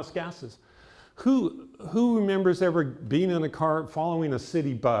greenhouse gases. Who remembers ever being in a car following a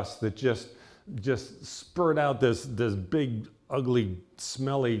city bus that just spurred out this big, ugly,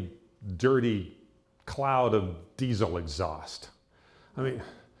 smelly, dirty cloud of diesel exhaust? I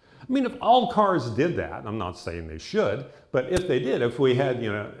mean, if all cars did that, I'm not saying they should, but if they did, if we had,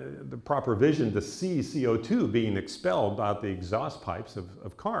 the proper vision to see CO2 being expelled out the exhaust pipes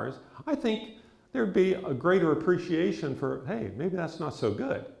of cars, I think there'd be a greater appreciation for, hey, maybe that's not so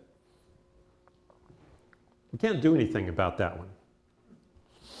good. We can't do anything about that one.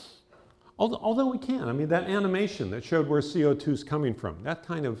 Although we can. I mean, that animation that showed where CO2 is coming from, that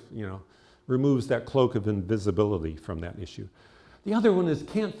kind of, removes that cloak of invisibility from that issue. The other one is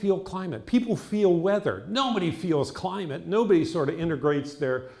can't feel climate. People feel weather. Nobody feels climate. Nobody sort of integrates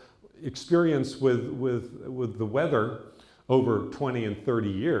their experience with the weather over 20 and 30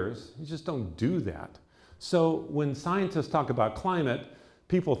 years. You just don't do that. So when scientists talk about climate,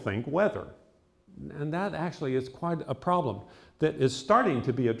 people think weather. And that actually is quite a problem that is starting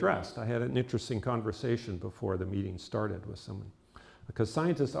to be addressed. I had an interesting conversation before the meeting started with someone, because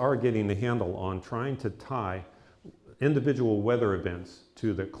scientists are getting the handle on trying to tie individual weather events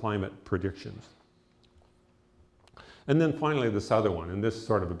to the climate predictions. And then finally this other one, and this is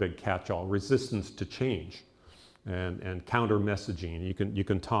sort of a big catch-all, resistance to change and counter-messaging. You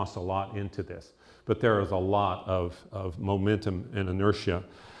can toss a lot into this, but there is a lot of momentum and inertia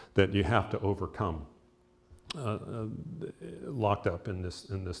that you have to overcome, locked up in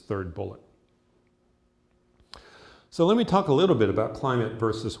this third bullet. So let me talk a little bit about climate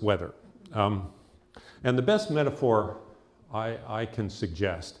versus weather. And the best metaphor I can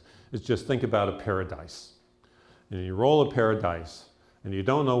suggest is just think about a pair of dice. And you roll a pair of dice, and you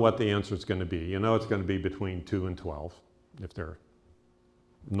don't know what the answer is going to be. You know it's going to be between 2 and 12, if they're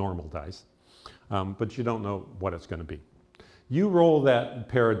normal dice. But you don't know what it's going to be. You roll that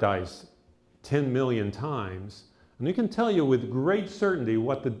pair of dice 10 million times, and you can tell you with great certainty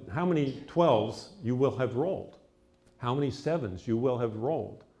how many 12s you will have rolled, how many 7s you will have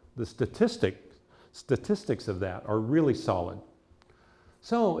rolled. The statistics of that are really solid.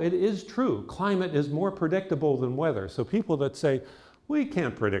 So it is true, climate is more predictable than weather. So people that say, we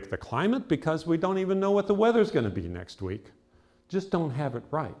can't predict the climate because we don't even know what the weather's going to be next week, just don't have it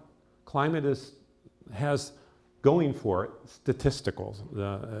right. Climate has going for it statistical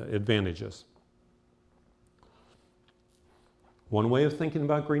advantages. One way of thinking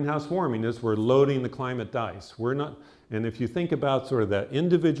about greenhouse warming is we're loading the climate dice. We're not, and if you think about sort of the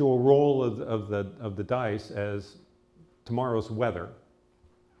individual role of the dice as tomorrow's weather,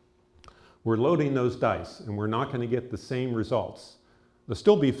 we're loading those dice, and we're not going to get the same results. There'll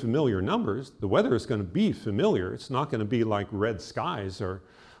still be familiar numbers. The weather is going to be familiar. It's not going to be like red skies or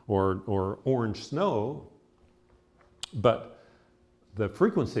orange snow, but the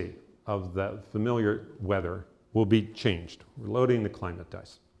frequency of the familiar weather will be changed. We're loading the climate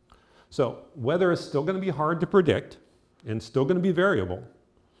dice. So weather is still going to be hard to predict and still going to be variable,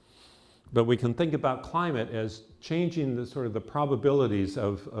 but we can think about climate as changing the sort of the probabilities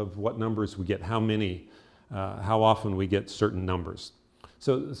of what numbers we get, how many, how often we get certain numbers.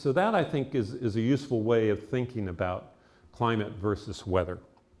 So that I think is a useful way of thinking about climate versus weather.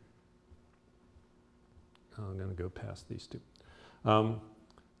 I'm going to go past these two. And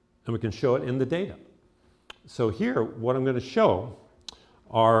we can show it in the data. So here, what I'm going to show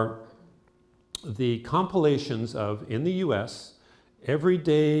are the compilations of, in the US, every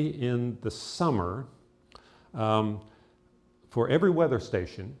day in the summer for every weather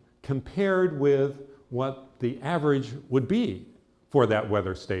station compared with what the average would be for that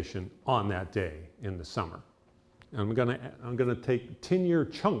weather station on that day in the summer. And I'm going to take 10-year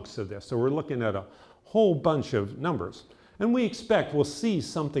chunks of this. So we're looking at a whole bunch of numbers. And we expect we'll see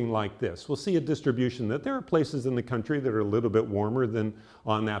something like this. We'll see a distribution that there are places in the country that are a little bit warmer than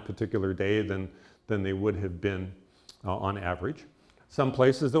on that particular day than they would have been on average. Some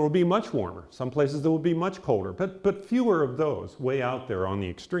places that will be much warmer. Some places that will be much colder, but fewer of those way out there on the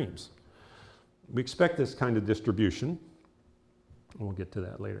extremes. We expect this kind of distribution. We'll get to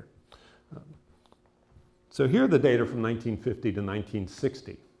that later. So here are the data from 1950 to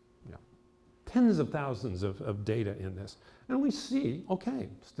 1960. Tens of thousands of data in this. And we see, okay,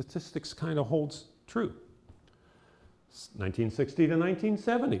 statistics kind of holds true. 1960 to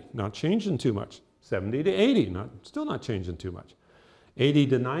 1970, not changing too much. 70 to 80, still not changing too much. 80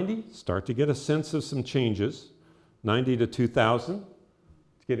 to 90, start to get a sense of some changes. 90 to 2000,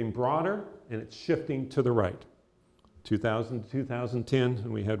 it's getting broader and it's shifting to the right. 2000 to 2010,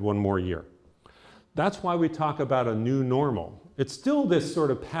 and we had one more year. That's why we talk about a new normal. It's still this sort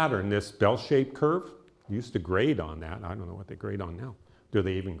of pattern, this bell-shaped curve. You used to grade on that. I don't know what they grade on now. Do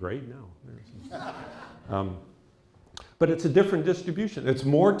they even grade now? But it's a different distribution. It's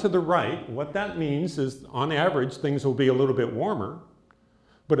more to the right. What that means is, on average, things will be a little bit warmer,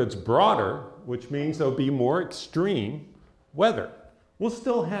 but it's broader, which means there'll be more extreme weather. We'll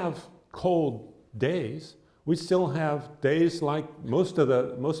still have cold days. We still have days like most of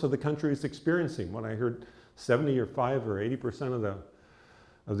the country is experiencing. When I heard 75 or 80%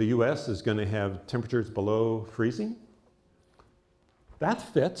 of the US is going to have temperatures below freezing. That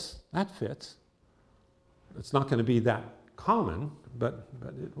fits. It's not going to be that common, but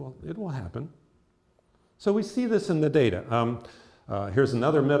it will happen. So we see this in the data. Here's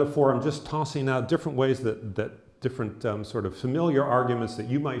another metaphor. I'm just tossing out different ways that different sort of familiar arguments that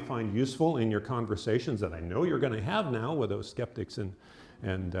you might find useful in your conversations that I know you're going to have now with those skeptics and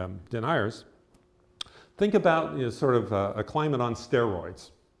deniers. Think about sort of a climate on steroids,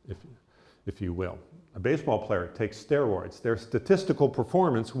 if you will. A baseball player takes steroids. Their statistical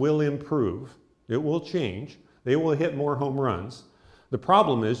performance will improve. It will change. They will hit more home runs. The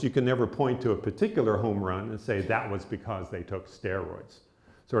problem is you can never point to a particular home run and say that was because they took steroids.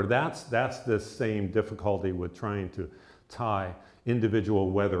 So that's the same difficulty with trying to tie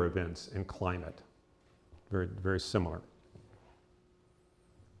individual weather events and climate. Very, very similar.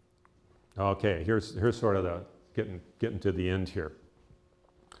 Okay, here's sort of the getting to the end here.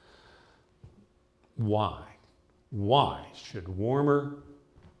 Why? Why should warmer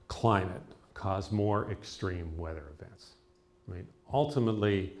climate cause more extreme weather events? I mean,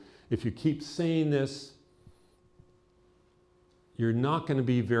 ultimately, if you keep saying this, you're not going to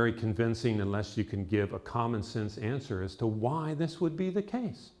be very convincing unless you can give a common sense answer as to why this would be the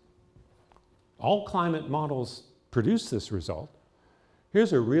case. All climate models produce this result.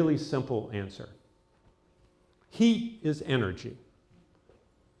 Here's a really simple answer. Heat is energy.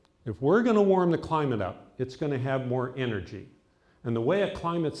 If we're going to warm the climate up, it's going to have more energy. And the way a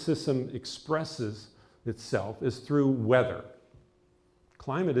climate system expresses itself is through weather.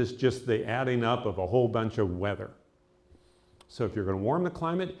 Climate is just the adding up of a whole bunch of weather. So if you're going to warm the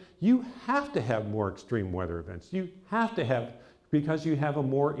climate, you have to have more extreme weather events. You have to have, because you have a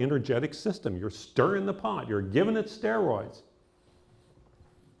more energetic system. You're stirring the pot. You're giving it steroids.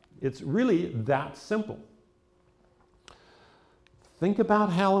 It's really that simple. Think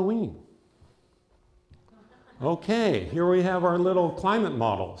about Halloween. Okay, here we have our little climate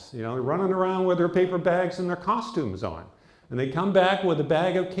models, you know, running around with their paper bags and their costumes on. And they come back with a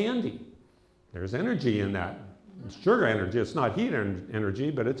bag of candy. There's energy in that. It's sugar energy. It's not heat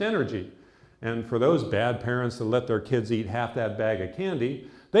energy, but it's energy. And for those bad parents that let their kids eat half that bag of candy,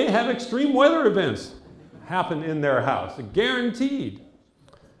 they have extreme weather events happen in their house, guaranteed.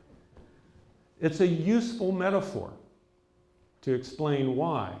 It's a useful metaphor to explain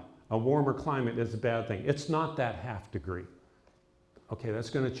why a warmer climate is a bad thing. It's not that half degree. Okay, that's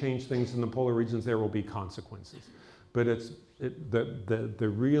going to change things in the polar regions. There will be consequences. But the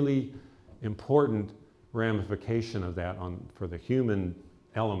really important ramification of that for the human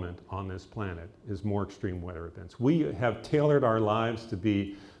element on this planet is more extreme weather events. We have tailored our lives to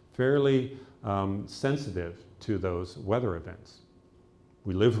be fairly sensitive to those weather events.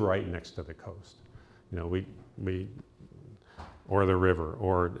 We live right next to the coast. You know, or the river,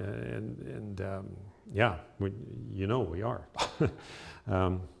 yeah, you know we are.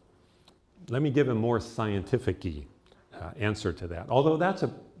 Let me give a more scientific-y answer to that. Although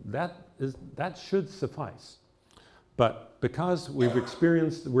that should suffice. But because we're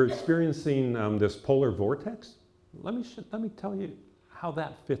experiencing this polar vortex, let me tell you how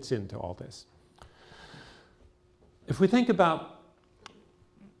that fits into all this. If we think about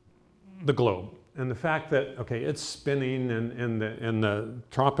the globe and the fact that, okay, it's spinning and the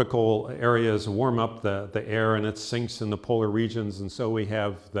tropical areas warm up the air and it sinks in the polar regions, and so we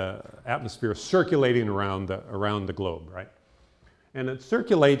have the atmosphere circulating around the globe, right? And it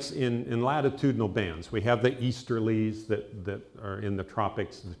circulates in latitudinal bands. We have the easterlies that are in the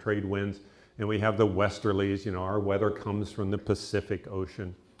tropics, the trade winds, and we have the westerlies. You know, our weather comes from the Pacific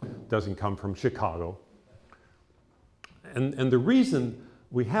Ocean, doesn't come from Chicago. And the reason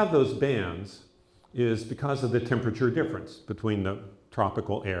we have those bands is because of the temperature difference between the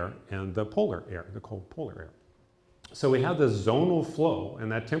tropical air and the polar air, the cold polar air. So we have this zonal flow, and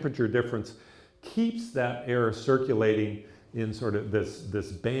that temperature difference keeps that air circulating in sort of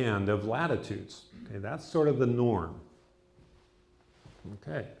this band of latitudes. Okay, that's sort of the norm.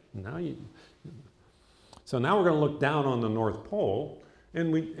 Okay, so now we're going to look down on the North Pole,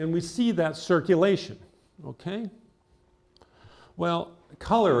 and we see that circulation. Okay. Well,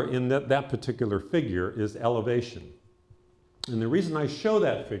 color in that particular figure is elevation, and the reason I show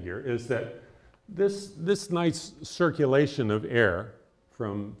that figure is that this nice circulation of air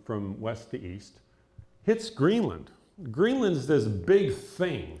from west to east hits Greenland. Greenland is this big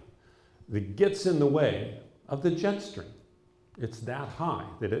thing that gets in the way of the jet stream. It's that high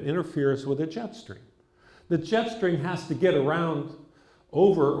that it interferes with the jet stream. The jet stream has to get over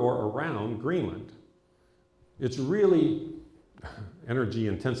or around Greenland. It's really energy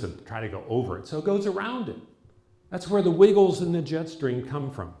intensive to try to go over it, so it goes around it. That's where the wiggles in the jet stream come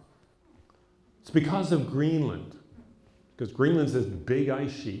from. It's because of Greenland, because Greenland's this big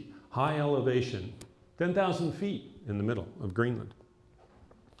ice sheet, high elevation, 10,000 feet in the middle of Greenland.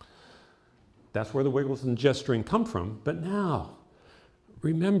 That's where the wiggles and jet stream come from. But now,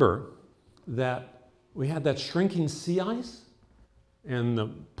 remember that we had that shrinking sea ice, and the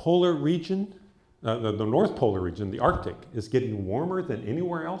polar region, the North Polar region, the Arctic, is getting warmer than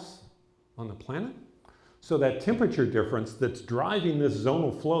anywhere else on the planet. So that temperature difference that's driving this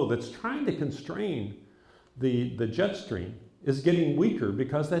zonal flow that's trying to constrain the jet stream is getting weaker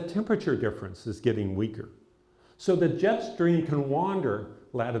because that temperature difference is getting weaker. So the jet stream can wander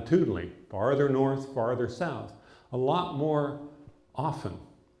latitudinally, farther north, farther south, a lot more often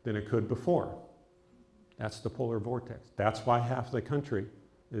than it could before. That's the polar vortex. That's why half the country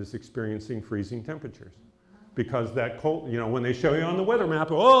is experiencing freezing temperatures. Because that cold, when they show you on the weather map,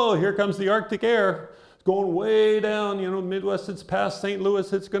 oh, here comes the Arctic air. It's going way down, Midwest, it's past St.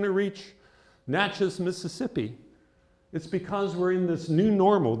 Louis, it's going to reach Natchez, Mississippi. It's because we're in this new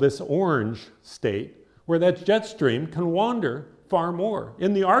normal, this orange state, where that jet stream can wander far more.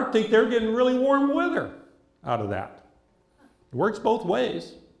 In the Arctic, they're getting really warm weather out of that. It works both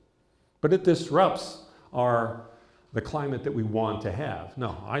ways, but it disrupts the climate that we want to have.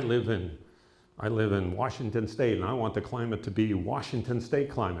 No, I live in Washington State, and I want the climate to be Washington State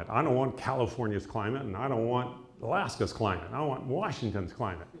climate. I don't want California's climate, and I don't want Alaska's climate. I want Washington's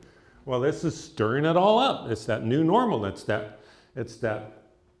climate. Well, this is stirring it all up. It's that new normal. It's that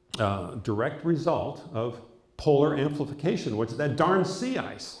direct result of polar amplification, which is that darn sea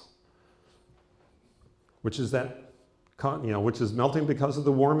ice, which is which is melting because of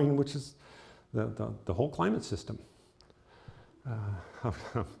the warming, which is the whole climate system.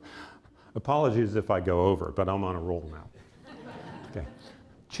 Apologies if I go over, but I'm on a roll now. Okay.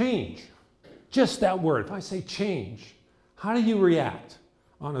 Change. Just that word. If I say change, how do you react?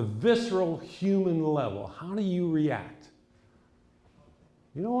 On a visceral human level, how do you react?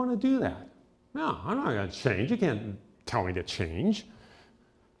 You don't want to do that. No, I'm not going to change. You can't tell me to change.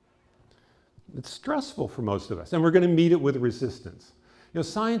 It's stressful for most of us, and we're going to meet it with resistance.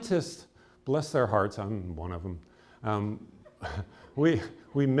 Scientists, bless their hearts, I'm one of them,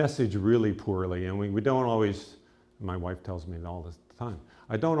 we message really poorly, and we don't always, my wife tells me all the time,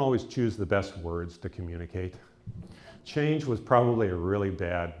 I don't always choose the best words to communicate. Change was probably a really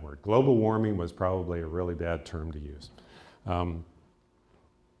bad word. Global warming was probably a really bad term to use.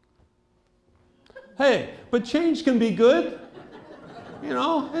 Hey, but change can be good.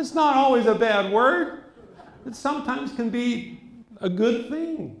 It's not always a bad word. It sometimes can be a good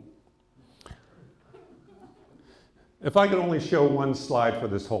thing. If I could only show one slide for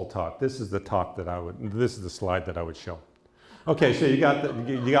this whole talk, this is the slide that I would show. Okay, so you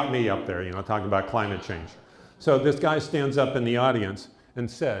got me up there, talking about climate change. So this guy stands up in the audience and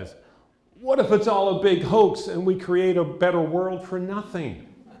says, what if it's all a big hoax and we create a better world for nothing?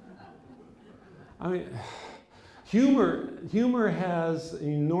 I mean, humor has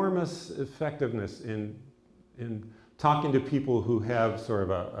enormous effectiveness in talking to people who have sort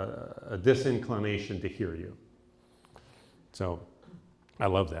of a disinclination to hear you. So I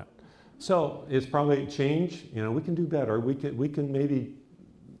love that. So it's probably change. We can do better. We can maybe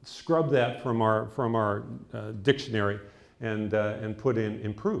scrub that from our dictionary and put in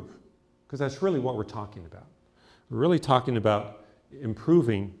improve, because that's really what we're talking about. We're really talking about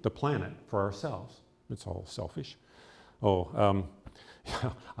improving the planet for ourselves. It's all selfish. I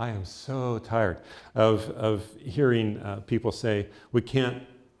am so tired of hearing people say we can't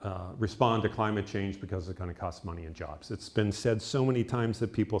respond to climate change because it's going to cost money and jobs. It's been said so many times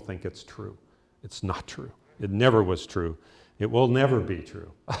that people think it's true. It's not true. It never was true. It will never be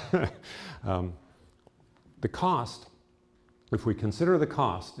true. The cost, if we consider the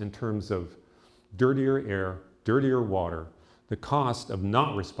cost in terms of dirtier air, dirtier water, the cost of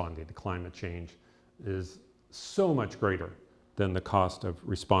not responding to climate change is so much greater than the cost of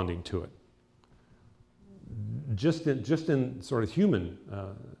responding to it. Just in sort of human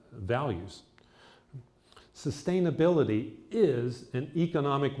values, sustainability is an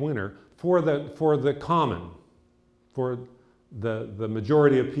economic winner for the common, for the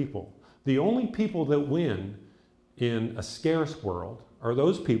majority of people. The only people that win in a scarce world are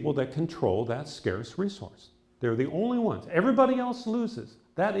those people that control that scarce resource. They're the only ones. Everybody else loses.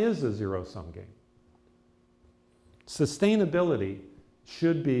 That is a zero-sum game. Sustainability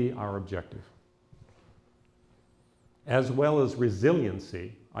should be our objective, as well as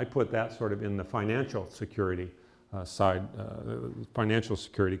resiliency. I put that sort of in the financial security side, financial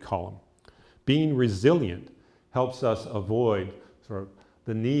security column. Being resilient helps us avoid sort of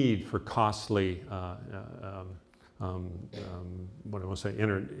the need for costly,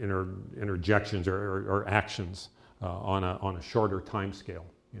 interjections or actions on a shorter time scale.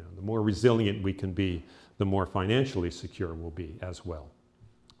 The more resilient we can be, the more financially secure we'll be as well.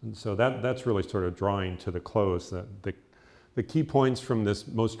 And so that's really sort of drawing to the close. The key points from this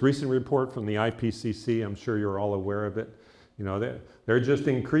most recent report from the IPCC, I'm sure you're all aware of it. You know, they're just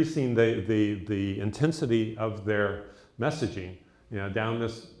increasing the intensity of their messaging, you know, down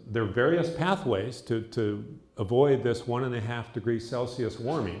there are various pathways to avoid this 1.5 degrees Celsius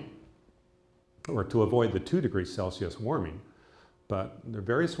warming, or to avoid the 2 degrees Celsius warming. But there are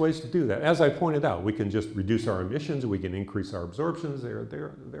various ways to do that. As I pointed out, we can just reduce our emissions, we can increase our absorptions.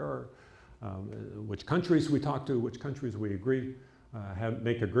 There are which countries we talk to, which countries we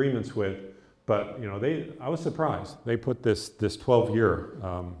make agreements with. But you know, I was surprised. They put this 12-year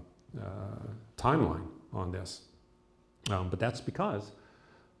timeline on this. But that's because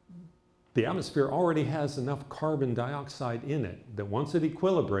the atmosphere already has enough carbon dioxide in it that once it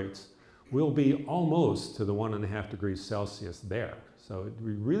equilibrates, we'll be almost to the 1.5 degrees Celsius there. So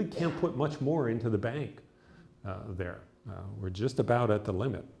we really can't put much more into the bank there. We're just about at the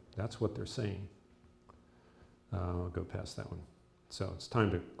limit. That's what they're saying. I'll go past that one. So it's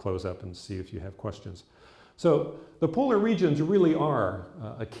time to close up and see if you have questions. So the polar regions really are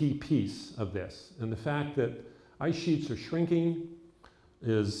a key piece of this. And the fact that ice sheets are shrinking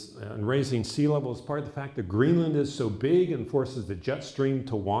and raising sea level is part of the fact that Greenland is so big and forces the jet stream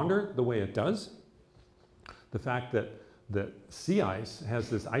to wander the way it does. The fact that sea ice has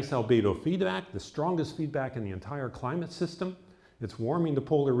this ice albedo feedback, the strongest feedback in the entire climate system. It's warming the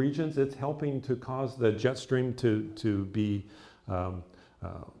polar regions. It's helping to cause the jet stream to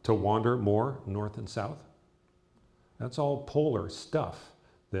wander more north and south. That's all polar stuff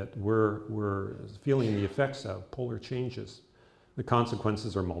that we're feeling the effects of, polar changes. The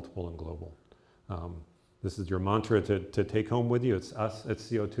consequences are multiple and global. This is your mantra to take home with you. It's us, it's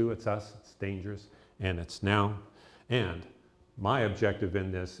CO2, it's us, it's dangerous, and it's now. And my objective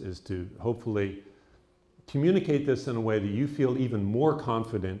in this is to hopefully communicate this in a way that you feel even more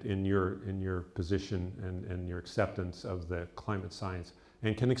confident in your position and your acceptance of the climate science,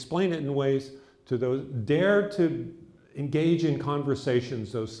 and can explain it in ways to those, dare to engage in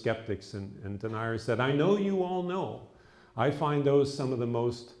conversations, those skeptics and deniers that I know you all know. I find those some of the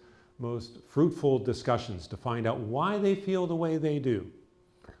most fruitful discussions, to find out why they feel the way they do.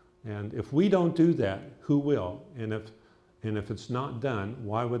 And if we don't do that, who will? And if it's not done,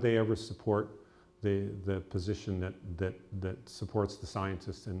 why would they ever support the position that supports the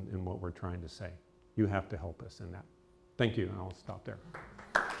scientists in what we're trying to say? You have to help us in that. Thank you, and I'll stop there.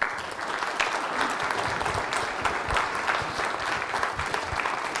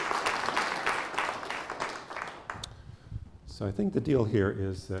 So I think the deal here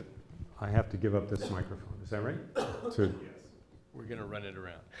is that I have to give up this microphone. Is that right? Yes. We're going to run it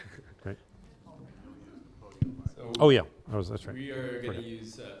around. Okay. So oh yeah, that's right. We are going to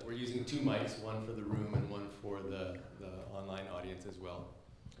use, we're using 2 mics, one for the room and one for the online audience as well.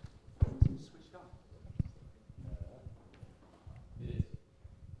 Switched on. It is.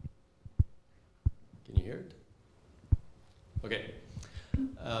 Can you hear it? Okay.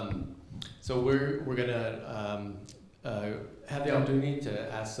 So we're going to have the opportunity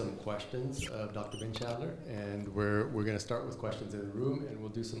to ask some questions of Dr. Bindschadler, and we're going to start with questions in the room, and we'll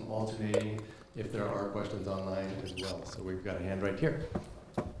do some alternating if there are questions online as well. So we've got a hand right here.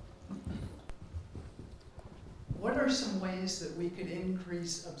 What are some ways that we could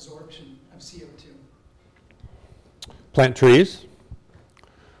increase absorption of CO2? Plant trees,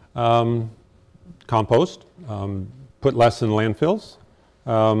 compost, put less in landfills.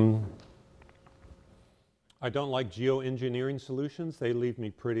 I don't like geoengineering solutions. They leave me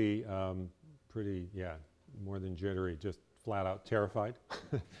pretty, more than jittery, just flat out terrified.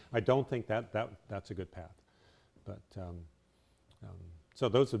 I don't think that's a good path. But so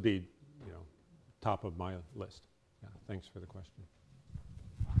those would be, top of my list. Yeah, thanks for the question.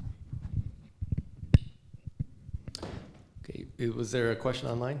 Okay, was there a question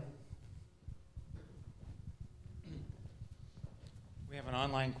online? We have an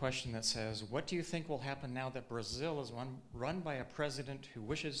online question that says, what do you think will happen now that Brazil is run by a president who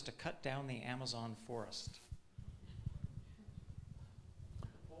wishes to cut down the Amazon forest?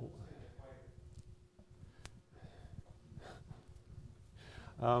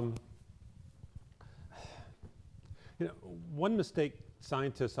 One mistake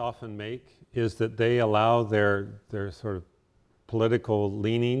scientists often make is that they allow their sort of political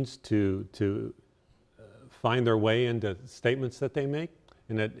leanings to find their way into statements that they make,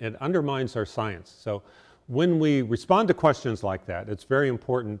 and it undermines our science. So when we respond to questions like that, it's very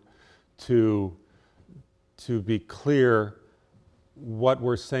important to be clear what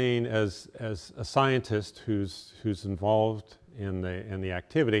we're saying as a scientist who's involved in the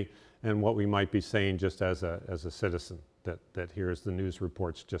activity, and what we might be saying just as a citizen. that hears the news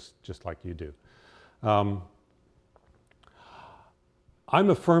reports just like you do. I'm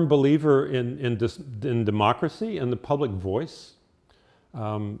a firm believer in democracy and the public voice.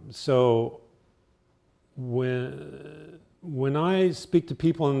 So when I speak to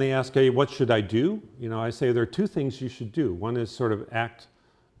people and they ask, hey, what should I do? I say there are two things you should do. One is sort of act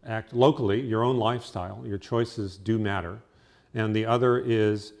locally, your own lifestyle, your choices do matter. And the other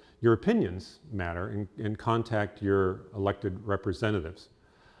is your opinions matter, and contact your elected representatives.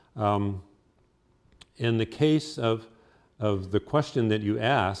 In the case of the question that you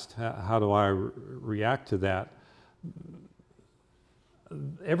asked, how do I react to that?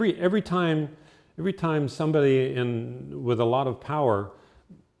 Every time somebody with a lot of power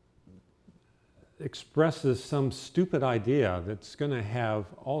expresses some stupid idea that's going to have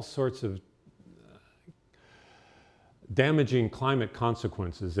all sorts of damaging climate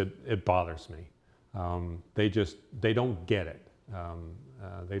consequences, it bothers me. They don't get it.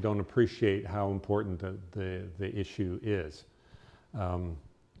 They don't appreciate how important the issue is.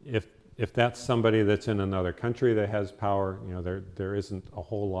 If that's somebody that's in another country that has power, there isn't a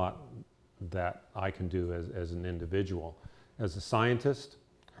whole lot that I can do as an individual. As a scientist,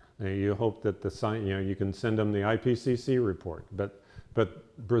 you hope that you can send them the IPCC report, but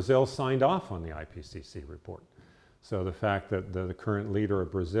Brazil signed off on the IPCC report. So the fact that the current leader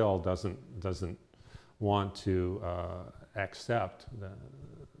of Brazil doesn't want to accept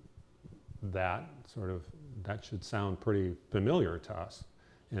that should sound pretty familiar to us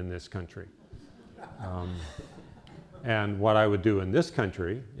in this country. And what I would do in this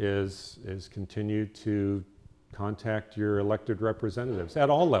country is continue to contact your elected representatives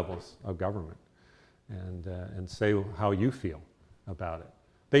at all levels of government and say how you feel about it.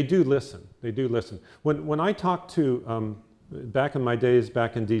 They do listen. They do listen. When I talk to, back in my days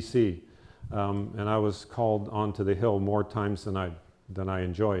back in DC, and I was called onto the Hill more times than I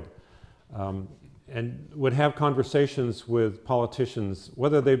enjoyed, and would have conversations with politicians,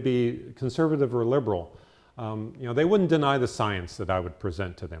 whether they be conservative or liberal. They wouldn't deny the science that I would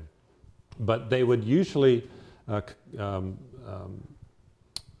present to them, but they would usually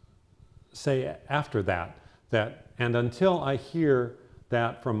say after that, and until I hear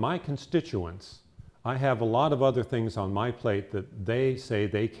that from my constituents, I have a lot of other things on my plate that they say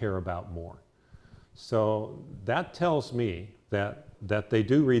they care about more. So that tells me that they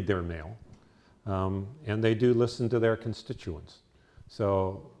do read their mail, and they do listen to their constituents.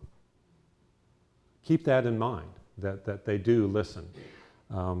 So keep that in mind, that they do listen.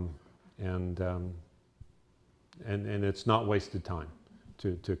 And it's not wasted time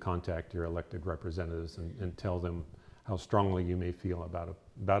to contact your elected representatives and tell them how strongly you may feel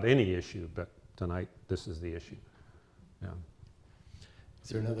about any issue, but tonight this is the issue. Yeah. Is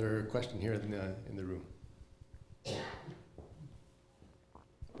there another question here in the room?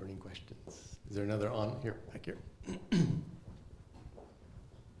 Burning questions. Is there another on here, back here?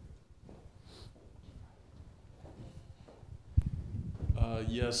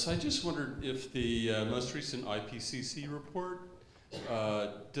 Yes, I just wondered if the most recent IPCC report,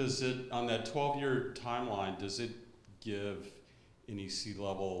 does it, on that 12-year timeline, does it give any sea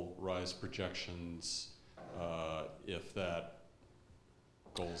level rise projections if that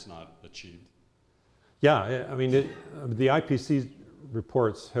goal is not achieved? Yeah, I mean, the IPCC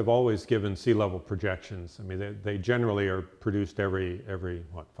reports have always given sea level projections. I mean, they generally are produced every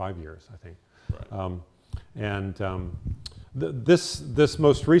 5 years, I think. Right. This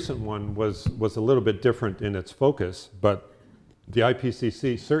most recent one was a little bit different in its focus, but the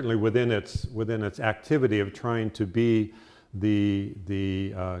IPCC certainly within its activity of trying to be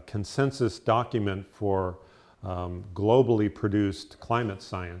the consensus document for globally produced climate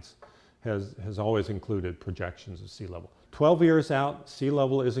science has always included projections of sea level. 12 years out, sea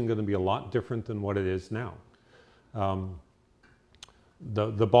level isn't going to be a lot different than what it is now. The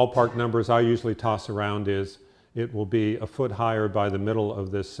ballpark numbers I usually toss around is it will be a foot higher by the middle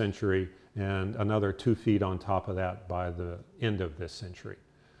of this century and another 2 feet on top of that by the end of this century.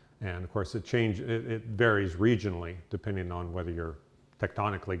 And of course it varies regionally depending on whether you're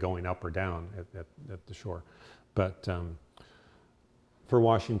tectonically going up or down at the shore. But for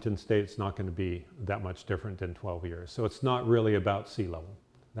Washington State, it's not going to be that much different in 12 years. So it's not really about sea level.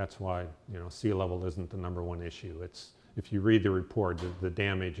 That's why sea level isn't the #1 issue. It's, if you read the report, the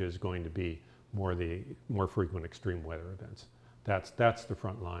damage is going to be more frequent extreme weather events. That's the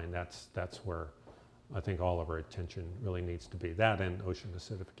front line. That's where I think all of our attention really needs to be. That and ocean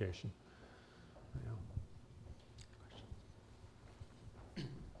acidification.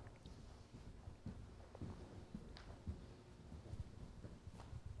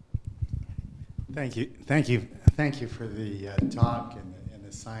 Thank Thank you for the talk and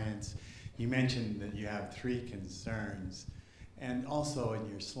the science. You mentioned that you have 3 concerns, and also in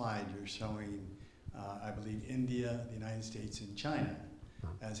your slide you're showing, I believe, India, the United States, and China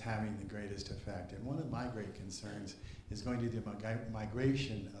as having the greatest effect. And one of my great concerns is going to be the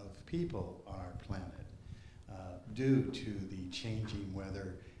migration of people on our planet due to the changing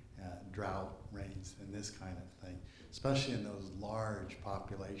weather, drought, rains, and this kind of thing, especially in those large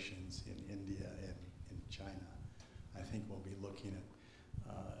populations in India and in China. I think we'll be looking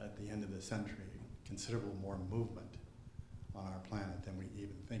at the end of the century, considerable more movement on our planet than we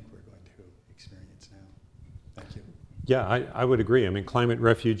even think we're going to experience now. Thank you. Yeah, I would agree. I mean, climate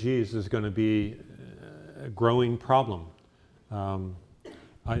refugees is going to be a growing problem.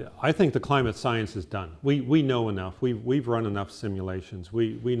 I think the climate science is done. We know enough. We've run enough simulations.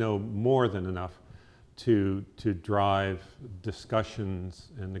 We know more than enough to drive discussions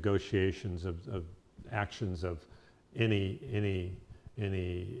and negotiations of actions of any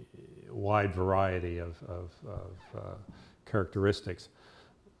wide variety of characteristics.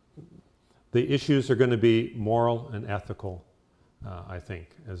 The issues are going to be moral and ethical, I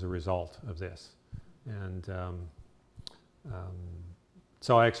think, as a result of this. And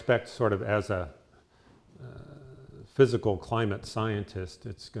so I expect, sort of as a physical climate scientist,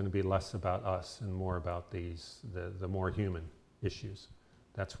 it's going to be less about us and more about the more human issues.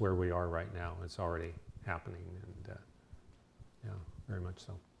 That's where we are right now. It's already happening, and yeah, very much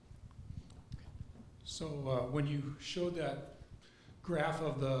so. So when you showed that graph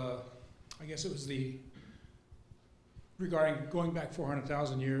of the, I guess it was regarding going back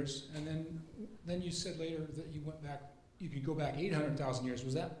 400,000 years, and then you said later that you could go back 800,000 years.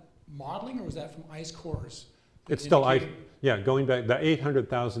 Was that modeling, or was that from ice cores? It's still ice. Yeah, going back, the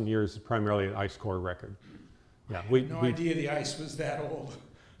 800,000 years is primarily an ice core record. Yeah, I had no idea the ice was that old.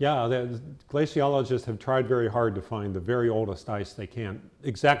 Yeah, the glaciologists have tried very hard to find the very oldest ice they can,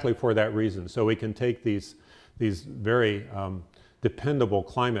 exactly for that reason. So we can take these very dependable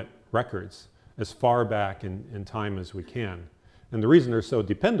climate records as far back in time as we can. And the reason they're so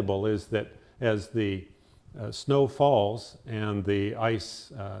dependable is that as the snow falls and the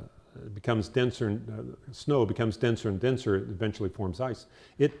ice becomes denser, snow becomes denser and denser, it eventually forms ice.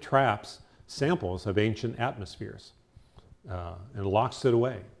 It traps samples of ancient atmospheres and locks it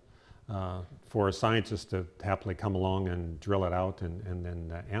away for a scientist to happily come along and drill it out and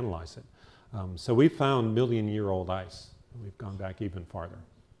then analyze it. So we found million-year-old ice. We've gone back even farther.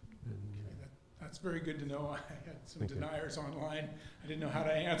 That's very good to know. I had some deniers online. I didn't know how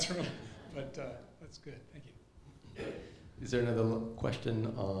to answer them, but that's good. Thank you. Is there another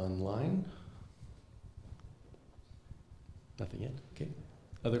question online? Nothing yet? Okay.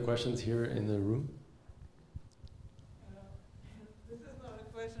 Other questions here in the room? This is not a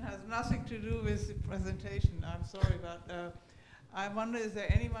question, has nothing to do with the presentation. I'm sorry, but I wonder, is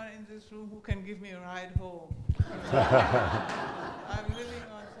there anyone in this room who can give me a ride home? I'm living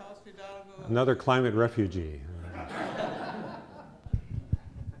on South Fidalgo. Another climate refugee.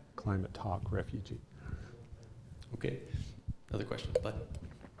 Climate talk refugee. Okay. Another question, Bud?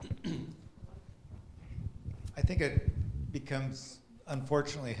 I think it becomes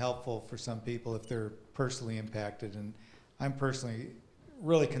unfortunately helpful for some people if they're personally impacted, and I'm personally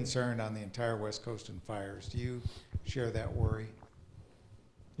really concerned on the entire West Coast in fires. Do you share that worry?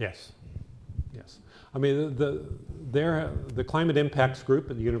 Yes. Yes. I mean, the Climate Impacts Group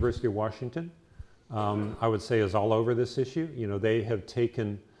at the University of Washington, I would say, is all over this issue. You know, they have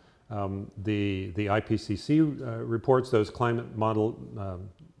taken the IPCC reports, those climate model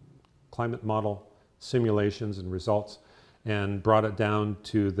simulations and results, and brought it down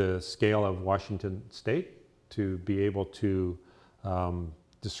to the scale of Washington State to be able to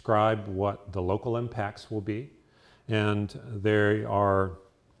describe what the local impacts will be. And they are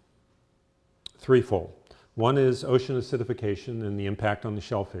threefold. One is ocean acidification and the impact on the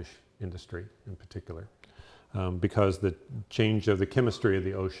shellfish industry in particular, because the change of the chemistry of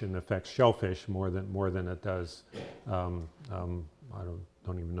the ocean affects shellfish more than it does, I don't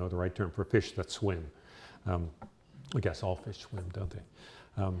even know the right term for fish that swim. I guess all fish swim, don't they?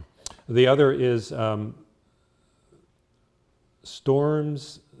 The other is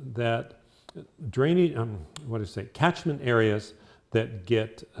storms that drainage, catchment areas that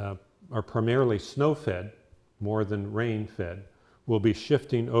get are primarily snow-fed more than rain-fed will be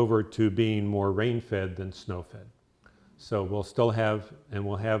shifting over to being more rain-fed than snow-fed. So we'll still have, and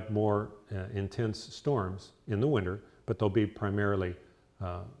we'll have more intense storms in the winter, but they'll be primarily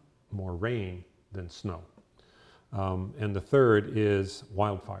more rain than snow. And the third is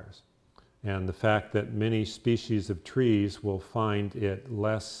wildfires. And the fact that many species of trees will find it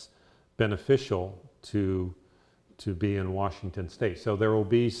less beneficial to to be in Washington State. So there will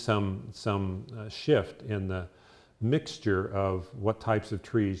be some shift in the mixture of what types of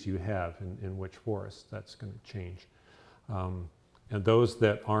trees you have in which forests. That's going to change. And those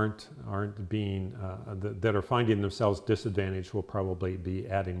that aren't being, that are finding themselves disadvantaged will probably be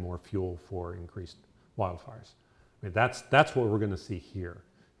adding more fuel for increased wildfires. I mean, that's what we're going to see here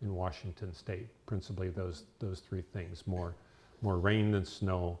in Washington State, principally those three things: more rain than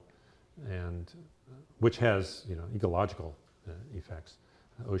snow, and which has, you know, ecological effects,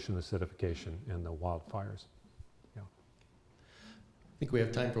 ocean acidification, and the wildfires. Yeah. I think we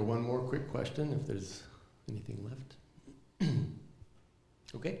have time for one more quick question, if there's anything left.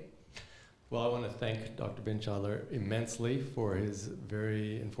 Okay. Well, I want to thank Dr. Bindschadler immensely for his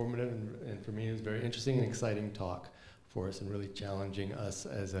very informative and for me, it was very interesting and exciting talk for us, and really challenging us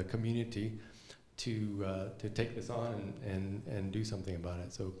as a community to take this on and do something about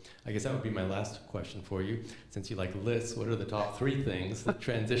it. So I guess that would be my last question for you. Since you like lists, what are the top 3 things that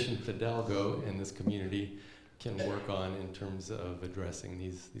Transition Fidalgo and this community can work on in terms of addressing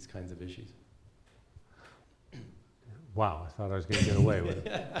these kinds of issues? Wow, I thought I was going to get away with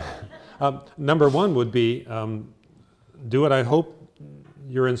it. Number 1 would be do what I hope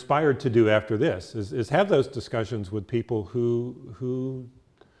you're inspired to do after this, is have those discussions with people who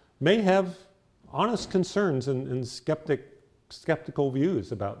may have honest concerns and skeptical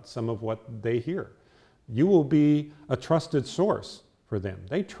views about some of what they hear. You will be a trusted source for them.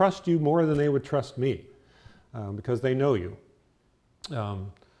 They trust you more than they would trust me because they know you.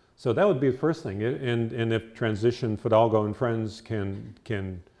 So that would be the first thing. And if Transition Fidalgo and Friends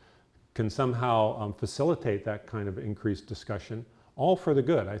can somehow facilitate that kind of increased discussion, all for the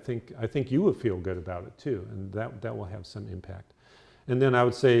good. I think you would feel good about it too, and that will have some impact. And then I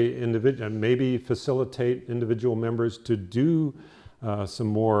would say maybe facilitate individual members to do some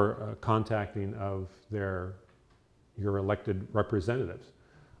more contacting of your elected representatives.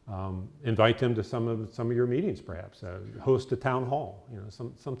 Invite them to some of your meetings, perhaps. Host a town hall, you know,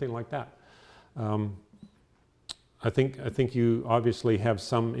 something like that. I think you obviously have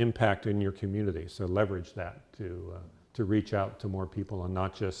some impact in your community, so leverage that to reach out to more people, and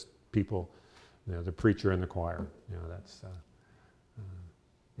not just people, you know, the preacher and the choir. You know, that's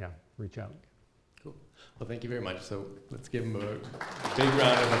yeah, reach out. Cool. Well, thank you very much. So let's give him a big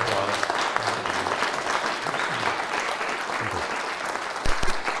round of applause.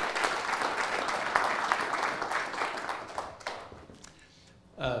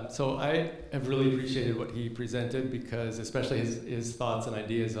 So I have really appreciated what he presented, because especially his thoughts and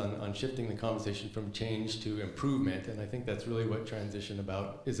ideas on shifting the conversation from change to improvement, and I think that's really what Transition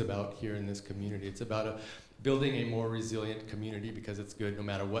is about here in this community. It's about building a more resilient community, because it's good no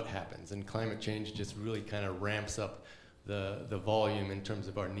matter what happens, and climate change just really kind of ramps up the volume in terms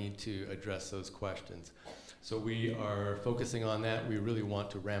of our need to address those questions. So we are focusing on that. We really want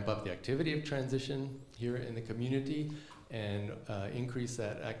to ramp up the activity of Transition here in the community, and increase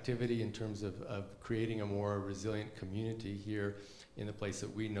that activity in terms of creating a more resilient community here in the place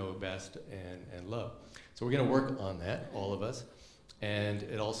that we know best and love. So we're going to work on that, all of us. And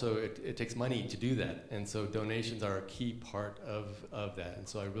it takes money to do that. And so donations are a key part of that. And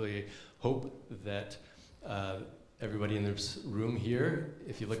so I really hope that everybody in this room here,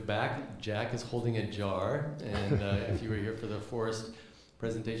 if you look back, Jack is holding a jar. And if you were here for the forest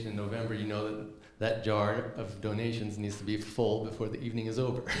presentation in November, you know that jar of donations needs to be full before the evening is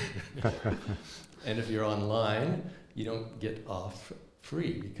over. And if you're online, you don't get off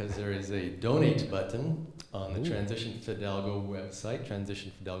free, because there is a donate button on the Transition Fidalgo website,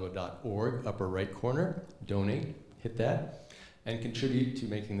 transitionfidalgo.org, upper right corner. Donate, hit that, and contribute to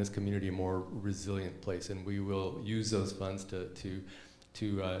making this community a more resilient place. And we will use those funds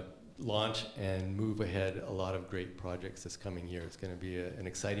to launch and move ahead a lot of great projects this coming year. It's going to be an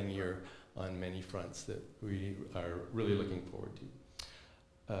exciting year on many fronts that we are really looking forward to.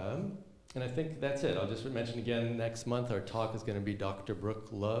 And I think that's it. I'll just mention again, next month our talk is going to be Dr. Brooke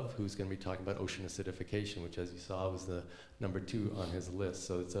Love, who's going to be talking about ocean acidification, which, as you saw, was the number 2 on his list.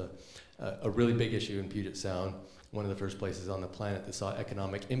 So it's a really big issue in Puget Sound, one of the first places on the planet that saw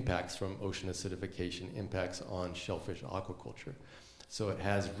economic impacts from ocean acidification, impacts on shellfish aquaculture. So it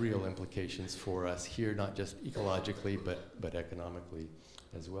has real implications for us here, not just ecologically, but economically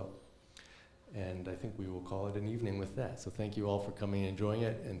as well. And I think we will call it an evening with that. So thank you all for coming and enjoying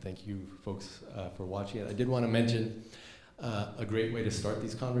it, and thank you folks for watching it. I did want to mention a great way to start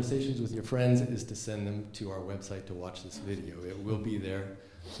these conversations with your friends is to send them to our website to watch this video. It will be there,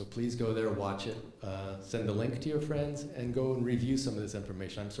 so please go there, watch it, send the link to your friends, and go and review some of this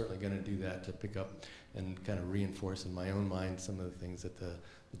information. I'm certainly going to do that to pick up and kind of reinforce in my own mind some of the things that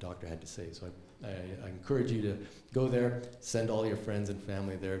the doctor had to say. So I encourage you to go there, send all your friends and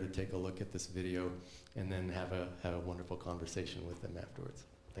family there to take a look at this video, and then have a wonderful conversation with them afterwards.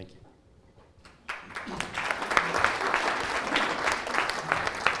 Thank you.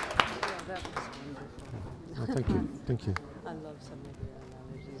 That was wonderful. Oh, thank you. Thank you. I love some of your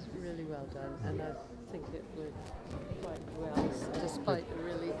analogies. Really well done. And I think it worked quite well, despite a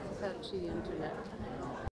really patchy internet.